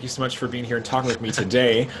 Patrick, thank you so much for being here and talking with me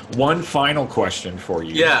today. One final question for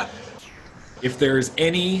you. Yeah. If there's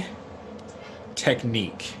any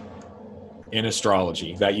technique in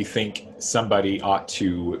astrology that you think somebody ought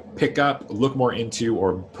to pick up, look more into,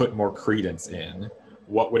 or put more credence in,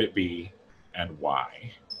 what would it be and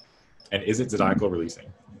why? And is it Zodiacal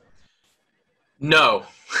releasing? No.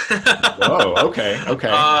 Whoa, okay,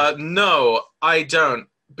 okay. No, I don't,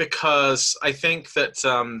 because I think that,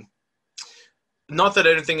 not that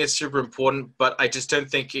I don't think it's super important, but I just don't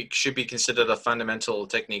think it should be considered a fundamental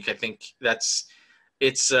technique. I think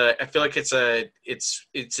I feel like it's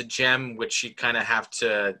a gem which you kind of have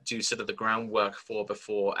to do sort of the groundwork for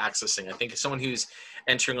before accessing. I think someone who's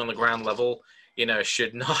entering on the ground level,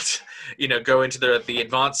 should not, go into the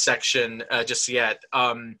advanced section just yet.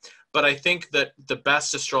 But I think that the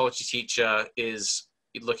best astrology teacher is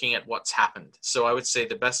looking at what's happened. So I would say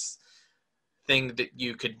the best thing that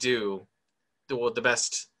you could do, or the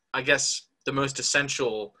best, I guess, the most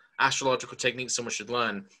essential astrological technique someone should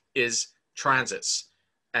learn is transits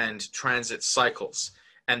and transit cycles.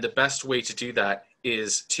 And the best way to do that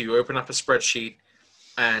is to open up a spreadsheet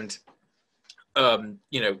and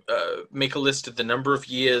make a list of the number of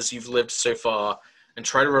years you've lived so far and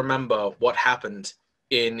try to remember what happened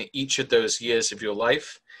in each of those years of your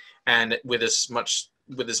life, and with as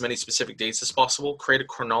many specific dates as possible, create a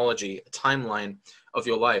chronology, a timeline of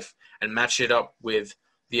your life, and match it up with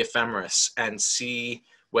the ephemeris and see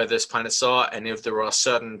where those planets are, and if there are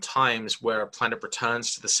certain times where a planet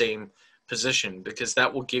returns to the same position, because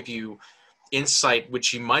that will give you insight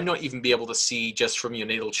which you might not even be able to see just from your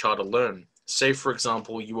natal chart alone. Say, for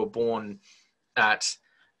example, you were born at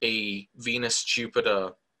a Venus-Jupiter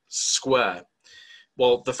square.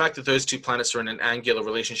 Well, the fact that those two planets are in an angular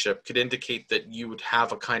relationship could indicate that you would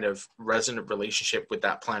have a kind of resonant relationship with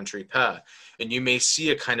that planetary pair. And you may see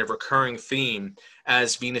a kind of recurring theme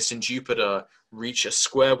as Venus and Jupiter reach a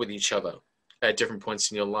square with each other at different points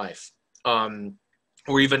in your life.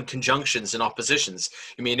 Or even conjunctions and oppositions.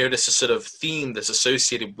 You may notice a sort of theme that's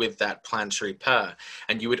associated with that planetary pair.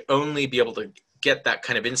 And you would only be able to get that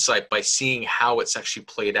kind of insight by seeing how it's actually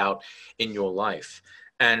played out in your life.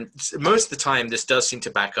 And most of the time, this does seem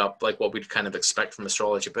to back up like what we'd kind of expect from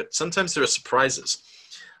astrology, but sometimes there are surprises.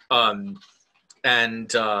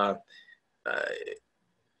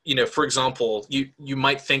 For example, you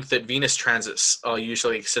might think that Venus transits are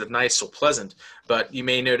usually sort of nice or pleasant, but you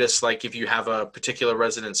may notice, like, if you have a particular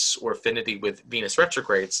resonance or affinity with Venus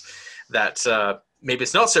retrogrades, that maybe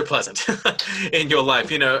it's not so pleasant in your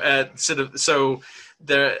life. So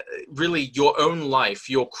really your own life,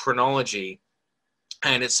 your chronology,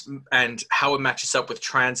 and how it matches up with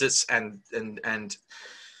transits and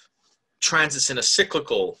transits in a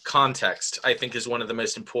cyclical context, I think, is one of the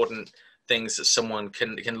most important things that someone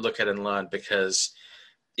can look at and learn, because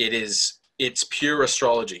it's pure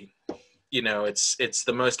astrology. It's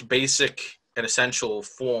the most basic and essential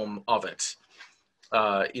form of it.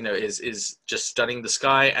 Is just studying the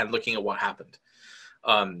sky and looking at what happened.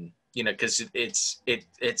 Because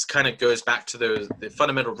it's kind of goes back to the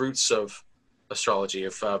fundamental roots of astrology,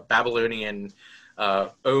 of Babylonian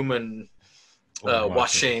omen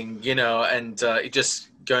watching, and it just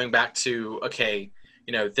going back to, okay,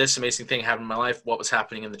 this amazing thing happened in my life. What was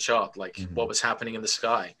happening in the chart? Like, what was happening in the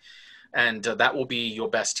sky? And that will be your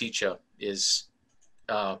best teacher, is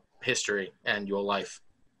history and your life.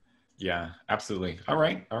 Yeah, absolutely. All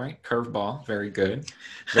right. Curveball. Very good.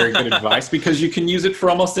 Very good advice, because you can use it for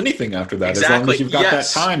almost anything after that. Exactly. As long as you've got that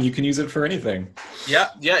time, you can use it for anything. Yeah,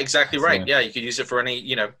 exactly right. Yeah, you could use it for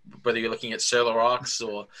any, whether you're looking at solar arcs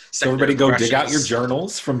or so everybody go dig out your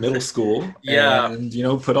journals from middle school. Yeah. And,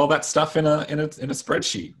 put all that stuff in a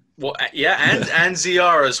spreadsheet. Well, yeah, and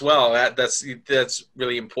ZR as well. That's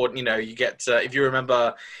really important. You get, if you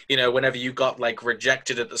remember, whenever you got like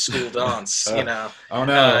rejected at the school dance, oh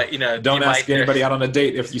no, don't ask anybody out on a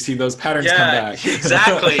date if you see those patterns come back.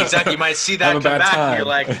 Exactly. You might see that come back, and you're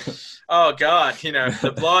like, oh God,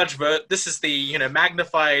 the Blodge, but this is the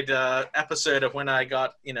magnified episode of when I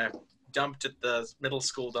got dumped at the middle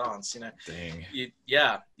school dance. Dang.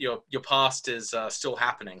 Your past is still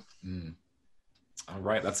happening. All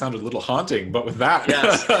right, that sounded a little haunting, but with that.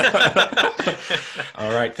 Yes.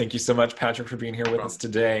 All right, thank you so much, Patrick, for being here with us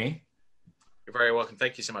today. You're very welcome.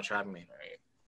 Thank you so much for having me. All right.